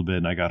delayed a little bit,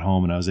 and I got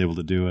home and I was able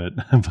to do it.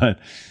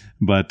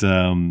 but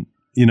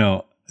you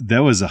know, that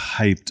was a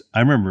hyped. I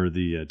remember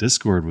the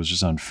Discord was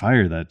just on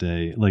fire that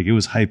day. Like it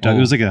was hyped up. It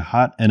was like a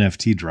hot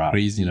NFT drop.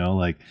 Crazy. You know,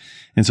 like,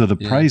 and so the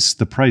price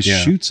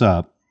shoots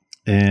up,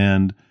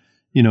 and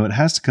you know it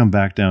has to come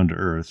back down to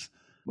earth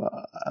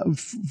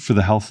for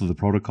the health of the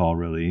protocol,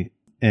 really.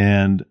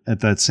 And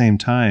at that same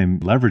time,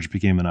 leverage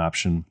became an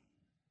option,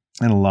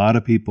 and a lot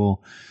of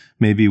people,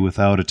 maybe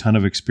without a ton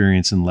of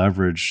experience in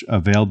leverage,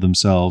 availed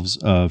themselves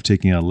of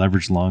taking a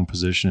leverage long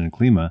position in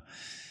Klima.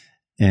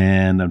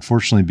 And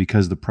unfortunately,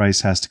 because the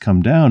price has to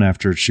come down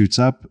after it shoots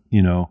up,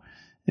 you know,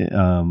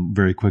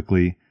 very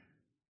quickly,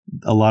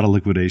 a lot of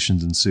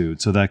liquidations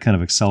ensued. So that kind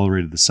of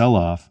accelerated the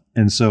sell-off.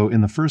 And so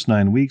in the first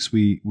 9 weeks,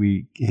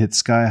 we hit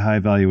sky high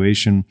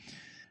valuation,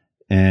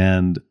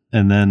 and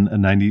then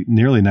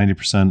nearly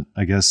 90%,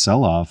 I guess,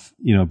 sell-off,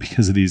 you know,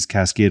 because of these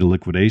cascade of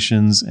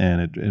liquidations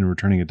and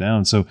returning it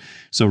down. So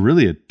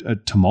really a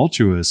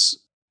tumultuous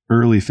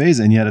early phase,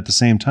 and yet at the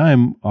same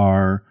time,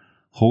 our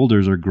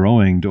holders are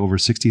growing to over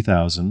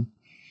 60,000.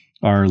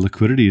 Our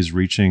liquidity is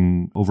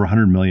reaching over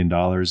 $100 million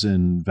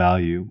in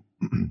value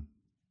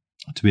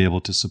to be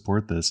able to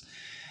support this.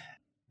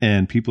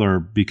 And people are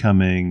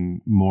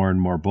becoming more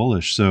and more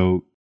bullish.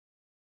 So,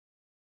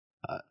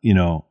 you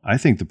know, I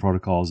think the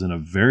protocol is in a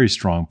very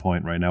strong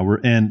point right now.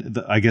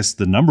 I guess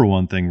the number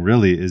one thing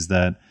really is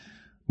that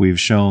we've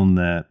shown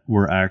that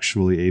we're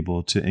actually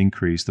able to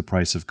increase the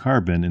price of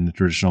carbon in the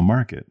traditional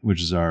market,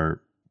 which is our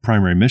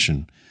primary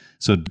mission.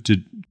 So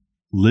to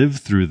live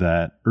through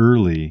that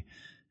early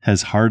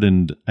has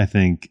hardened, I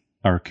think,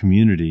 our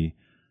community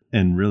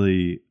and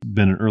really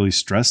been an early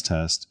stress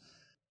test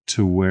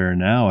to where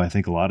now I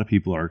think a lot of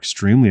people are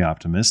extremely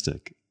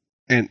optimistic.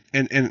 And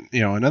you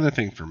know, another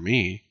thing for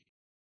me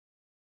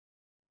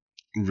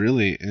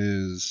really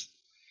is,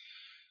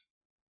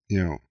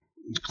 you know,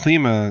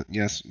 Klima,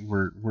 yes,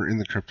 we're in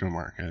the crypto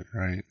market,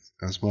 right,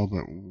 as well,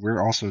 but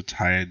we're also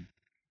tied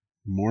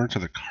more to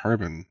the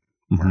carbon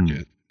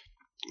market,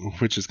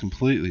 which is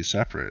completely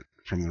separate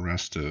from the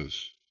rest of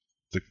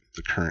the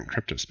current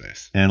crypto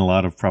space. And a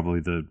lot of probably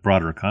the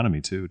broader economy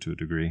too, to a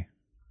degree.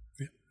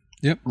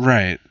 Yep.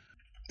 Right.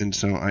 And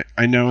so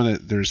I know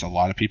that there's a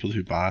lot of people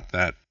who bought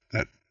that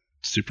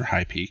super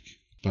high peak,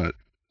 but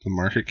the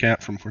market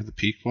cap from where the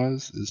peak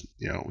is,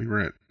 you know, we were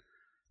at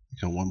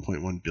like a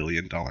 $1.1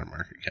 billion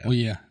market cap. Oh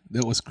yeah,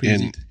 that was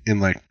crazy. In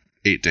like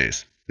 8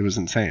 days. It was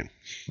insane.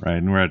 Right.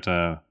 And we're at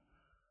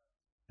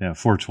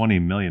 420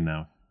 million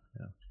now.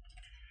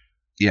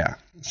 Yeah.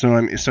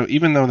 So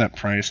even though that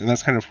price, and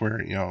that's kind of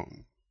where, you know,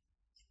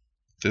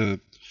 the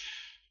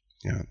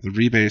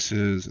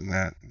rebases and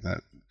that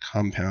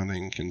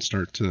compounding can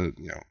start to,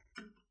 you know,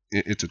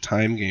 it's a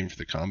time game for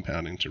the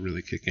compounding to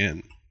really kick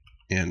in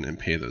and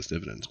pay those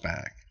dividends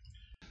back.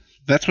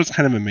 That's what's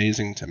kind of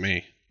amazing to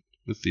me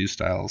with these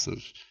styles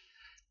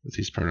with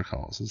these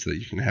protocols, is that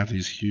you can have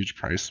these huge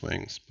price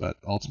swings, but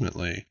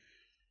ultimately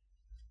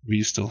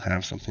we still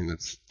have something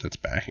that's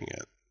backing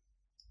it,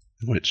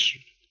 which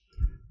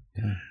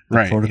the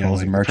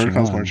protocols are marching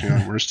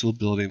on. We're still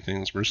building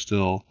things. We're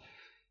still,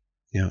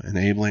 you know,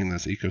 enabling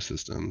this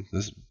ecosystem,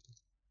 this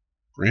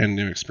brand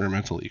new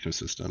experimental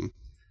ecosystem.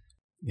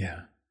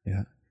 Yeah.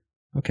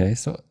 Okay,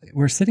 so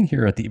we're sitting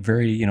here at the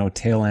very, you know,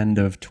 tail end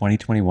of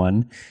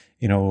 2021.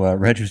 You know,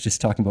 Reg was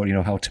just talking about, you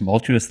know, how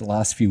tumultuous the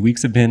last few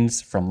weeks have been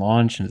from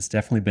launch, and it's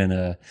definitely been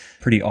a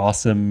pretty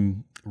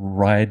awesome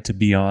ride to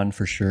be on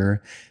for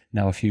sure.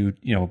 Now, if you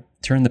know,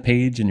 turn the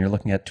page and you're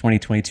looking at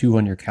 2022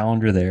 on your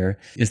calendar there,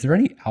 is there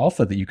any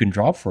alpha that you can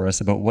drop for us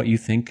about what you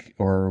think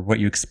or what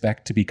you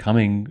expect to be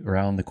coming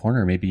around the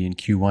corner, maybe in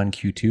Q1,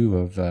 Q2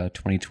 of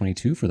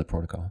 2022 for the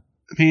protocol?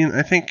 I mean,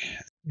 I think,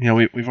 you know,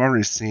 we've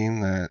already seen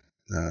that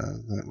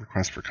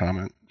request for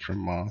comment from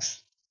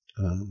Moss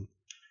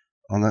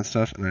on that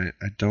stuff, and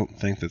I don't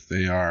think that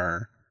they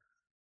are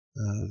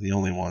the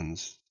only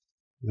ones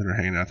that are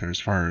hanging out there as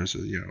far as,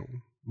 you know,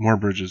 more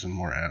bridges and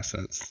more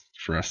assets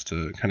for us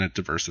to kind of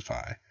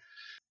diversify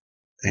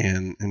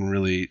and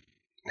really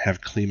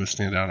have Klima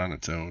stand out on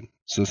its own.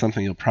 So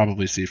something you'll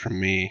probably see from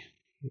me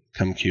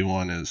come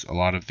Q1 is a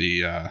lot of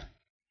the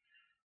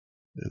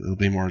it'll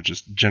be more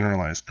just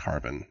generalized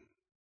carbon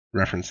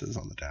references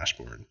on the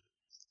dashboard.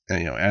 And,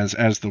 you know,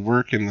 as the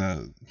work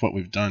and what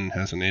we've done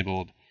has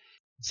enabled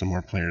some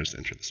more players to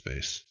enter the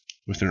space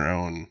with their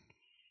own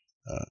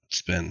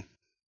spin.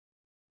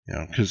 You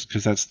know,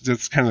 because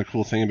that's kind of the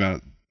cool thing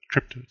about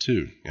crypto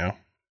too. You know,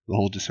 the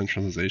whole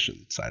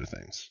decentralization side of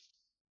things.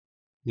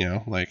 You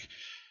know, like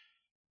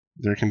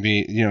there can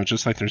be,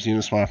 just like there's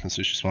Uniswap and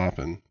SushiSwap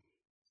and,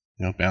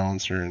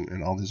 Balancer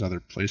and all these other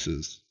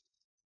places,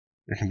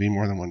 there can be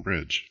more than one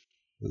bridge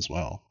as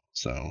well.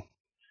 So,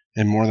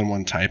 and more than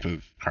one type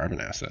of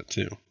carbon asset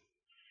too.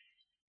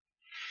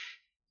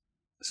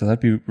 So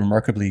that'd be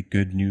remarkably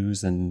good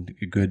news and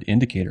a good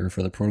indicator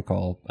for the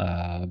protocol.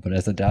 But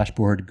as a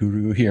dashboard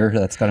guru here,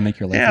 that's got to make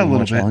your life a little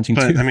more challenging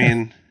but, too. I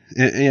mean,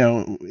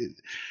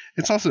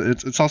 it's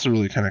also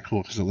really kind of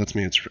cool because it lets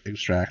me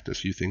extract a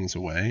few things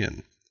away,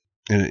 and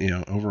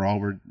overall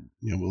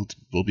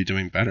we'll be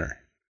doing better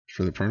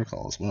for the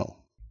protocol as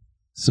well.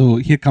 So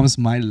here comes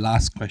my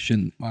last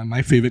question,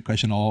 my favorite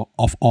question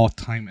of all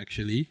time,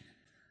 actually.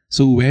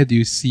 So where do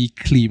you see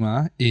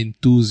Klima in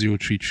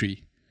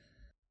 2033?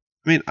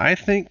 I mean, I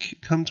think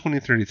come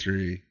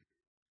 2033,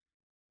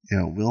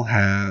 we'll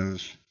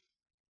have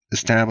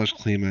established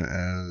Klima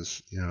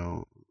as,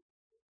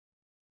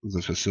 the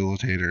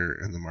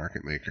facilitator and the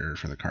market maker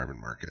for the carbon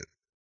market,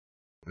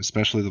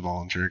 especially the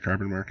voluntary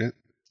carbon market,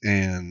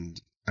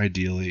 and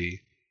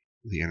ideally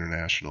the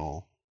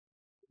international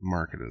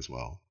market as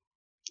well.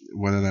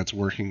 Whether that's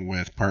working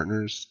with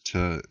partners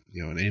to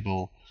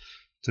enable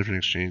different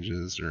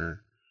exchanges,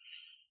 or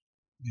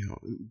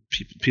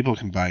people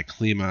can buy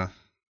Klima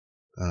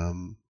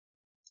and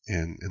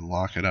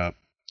lock it up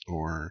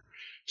or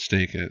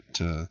stake it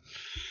to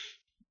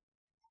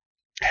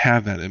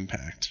have that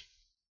impact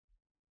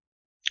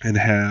and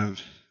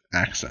have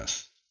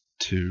access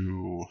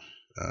to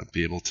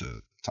be able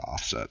to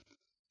offset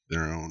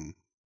their own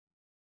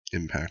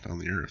impact on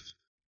the earth.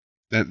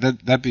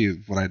 That'd be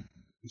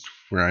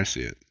where I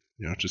see it.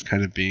 Just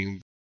kind of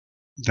being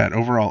that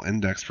overall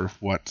index for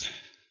what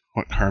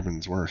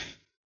carbon's worth,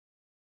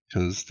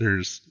 because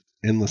there's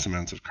endless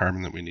amounts of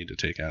carbon that we need to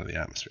take out of the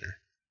atmosphere.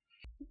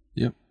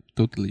 Yep,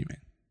 totally,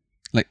 man.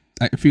 Like,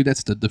 I feel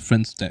that's the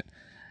difference that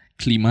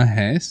Klima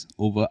has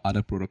over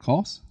other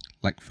protocols.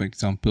 Like, for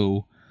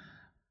example,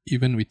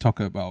 even we talk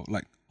about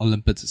like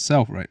Olympus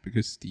itself, right?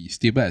 Because the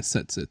stable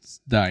assets,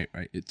 it's DAI,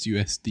 right? It's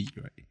USD,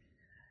 right?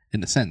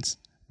 In a sense.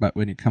 But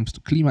when it comes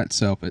to Klima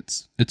itself,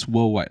 it's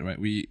worldwide, right?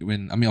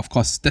 Of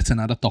course, that's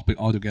another topic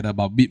altogether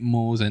about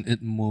BitMos and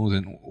ITMos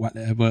and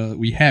whatever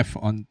we have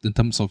in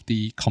terms of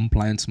the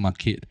compliance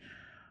market,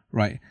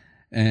 right?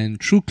 And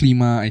through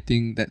Klima, I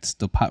think that's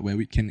the part where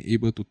we can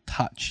able to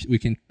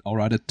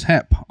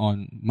tap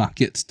on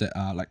markets that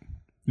are like,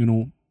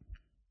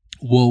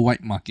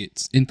 worldwide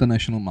markets,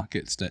 international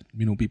markets that,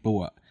 people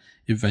will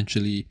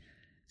eventually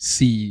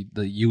see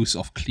the use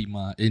of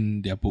Klima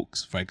in their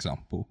books, for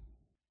example.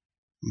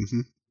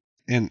 Mm-hmm.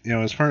 And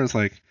as far as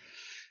like,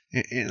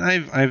 and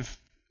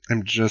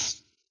I'm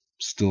just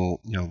still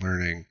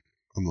learning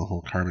on the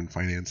whole carbon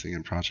financing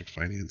and project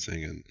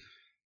financing and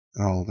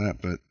all of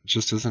that, but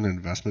just as an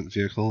investment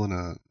vehicle and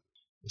a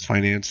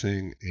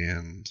financing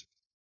and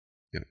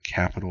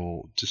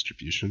capital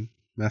distribution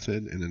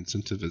method and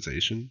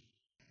incentivization,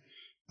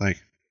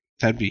 like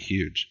that'd be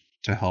huge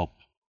to help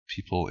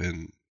people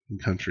in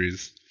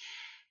countries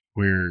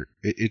where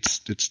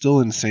it's still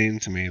insane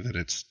to me that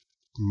it's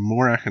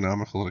more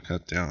economical to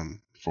cut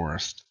down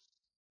forest,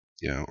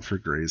 for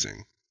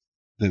grazing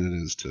than it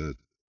is to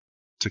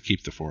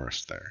keep the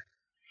forest there.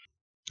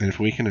 And if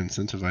we can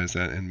incentivize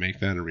that and make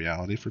that a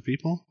reality for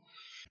people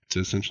to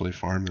essentially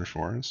farm their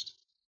forest,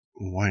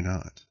 why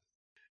not?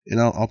 And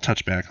I'll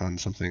touch back on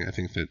something. I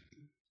think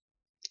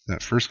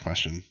that first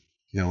question,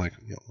 like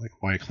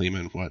why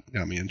Klima and what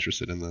got me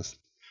interested in this,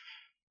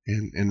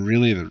 and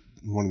really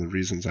one of the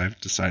reasons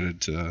I've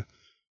decided to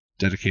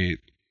dedicate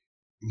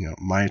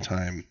my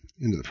time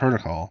into the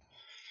protocol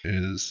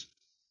is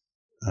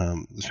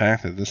the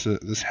fact that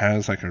this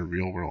has like a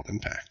real world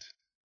impact,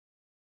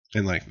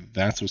 and like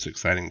that's what's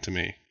exciting to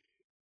me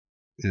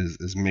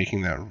is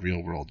making that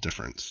real world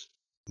difference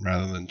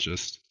rather than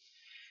just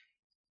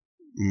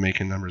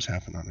making numbers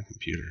happen on a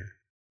computer.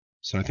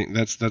 So I think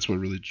that's what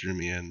really drew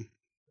me in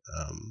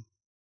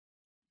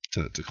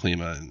to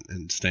Klima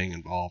and staying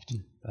involved.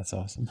 That's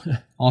awesome.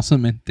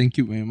 Awesome, man. Thank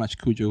you very much,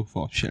 Cujo,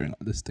 for sharing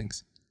all these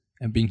things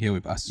and being here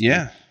with us.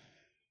 Yeah.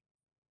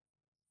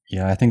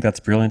 Yeah, I think that's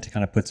brilliant. It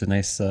kind of puts a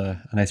nice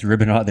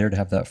ribbon out there to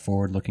have that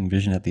forward-looking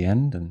vision at the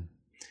end. And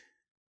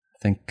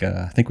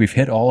I think we've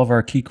hit all of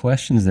our key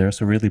questions there.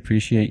 So really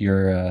appreciate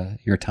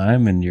your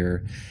time and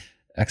your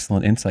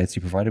excellent insights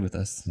you provided with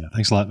us. Yeah,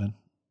 thanks a lot, man.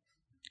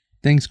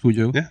 Thanks,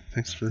 Cujo. Yeah,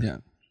 thanks for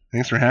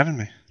having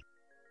me.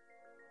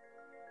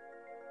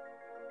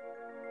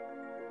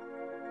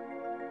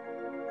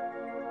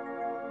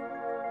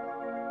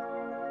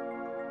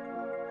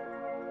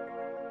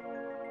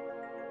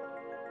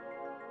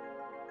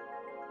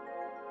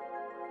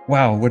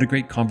 Wow, what a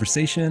great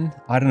conversation.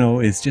 I don't know,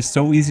 it's just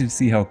so easy to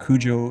see how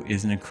Cujo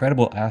is an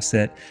incredible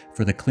asset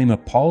for the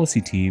Klima policy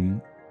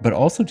team, but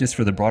also just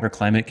for the broader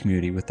climate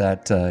community with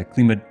that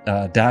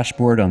Klima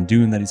dashboard on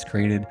Dune that he's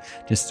created.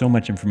 Just so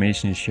much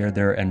information is shared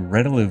there and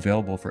readily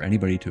available for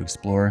anybody to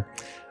explore.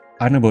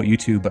 I don't know about you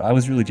two, but I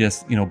was really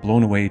just,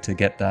 blown away to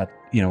get that,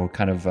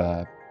 kind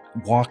of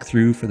walk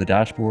through for the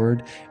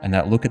dashboard and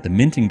that look at the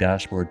minting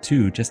dashboard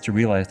too, just to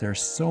realize there are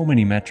so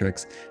many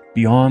metrics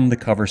beyond the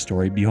cover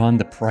story, beyond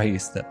the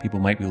price that people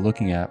might be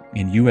looking at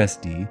in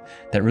USD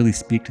that really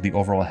speak to the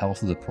overall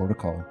health of the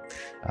protocol.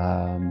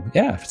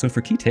 So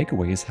for key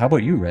takeaways, how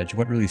about you, Reg?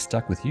 What really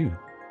stuck with you?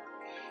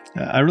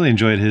 I really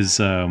enjoyed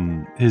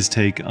his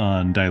take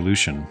on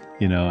dilution.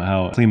 You know,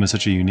 how Klima is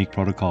such a unique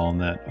protocol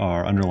and that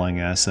our underlying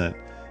asset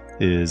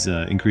is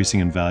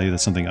increasing in value.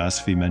 That's something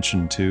Asfi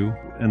mentioned too,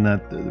 and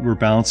that we're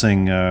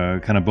balancing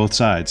kind of both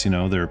sides. You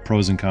know, there are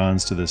pros and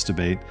cons to this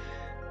debate.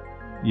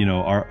 You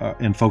know,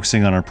 and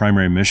focusing on our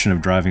primary mission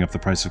of driving up the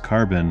price of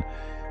carbon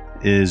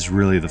is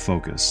really the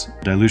focus.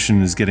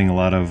 Dilution is getting a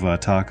lot of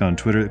talk on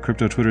Twitter,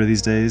 crypto Twitter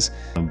these days,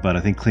 but I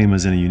think Klima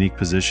is in a unique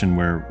position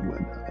where,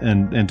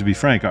 and to be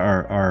frank,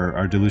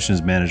 our dilution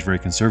is managed very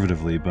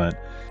conservatively, but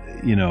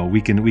you know,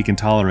 we can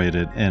tolerate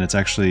it, and it's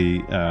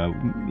actually,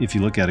 if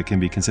you look at it,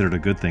 can be considered a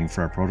good thing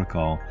for our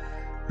protocol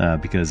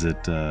because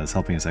it is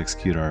helping us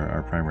execute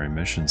our primary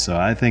mission. So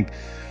I think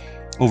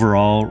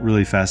overall,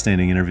 really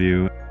fascinating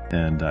interview,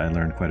 and I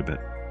learned quite a bit.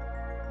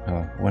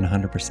 Oh,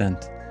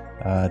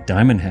 100%.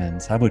 Diamond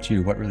Hands, how about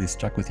you? What really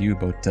stuck with you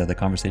about the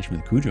conversation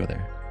with Cujo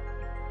there?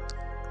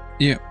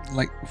 Yeah,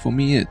 like for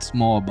me, it's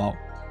more about,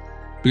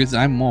 because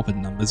I'm more of a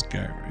numbers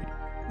guy, right?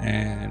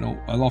 And you know,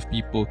 a lot of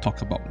people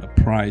talk about the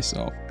price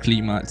of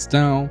Klima, it's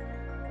down,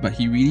 but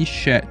he really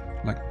shared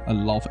like a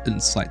lot of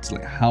insights,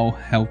 like how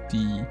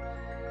healthy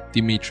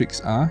the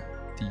matrix are,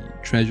 the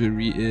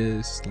treasury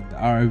is, like the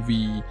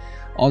RV,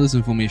 all this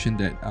information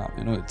that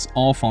it's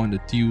all found in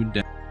the tune.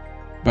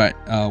 But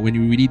when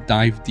you really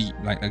dive deep,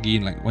 like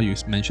what you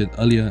mentioned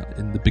earlier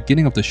in the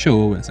beginning of the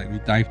show, it's like we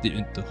dive deep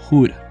into the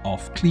hood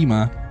of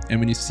Klima, and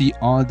when you see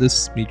all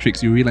this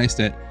matrix, you realize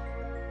that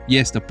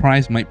yes, the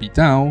price might be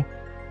down,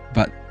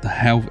 but the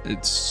health,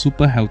 it's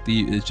super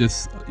healthy.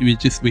 We're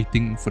just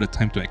waiting for the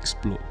time to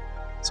explode.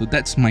 So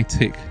that's my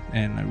take,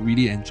 and I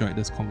really enjoyed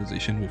this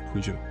conversation with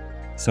Cujo.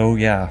 So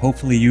yeah,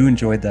 hopefully you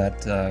enjoyed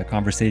that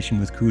conversation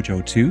with Cujo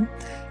too.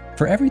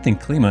 For everything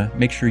Klima,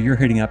 make sure you're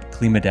hitting up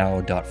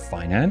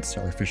KlimaDAO.finance,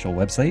 our official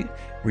website,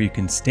 where you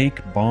can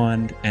stake,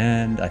 bond,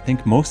 and I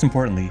think most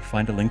importantly,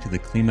 find a link to the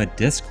Klima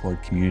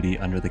Discord community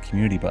under the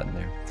community button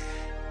there.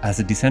 As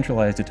a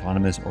decentralized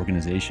autonomous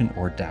organization,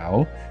 or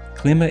DAO,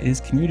 Klima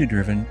is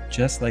community-driven,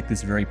 just like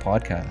this very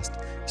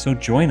podcast. So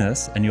join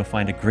us and you'll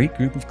find a great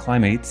group of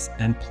Klimates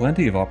and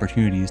plenty of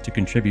opportunities to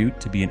contribute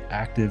to be an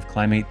active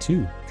Klimate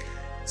too.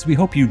 So we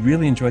hope you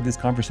really enjoyed this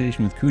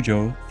conversation with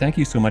Cujo. Thank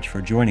you so much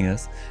for joining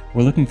us.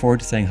 We're looking forward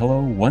to saying hello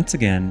once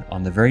again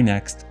on the very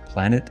next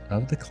Planet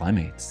of the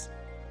Klimates.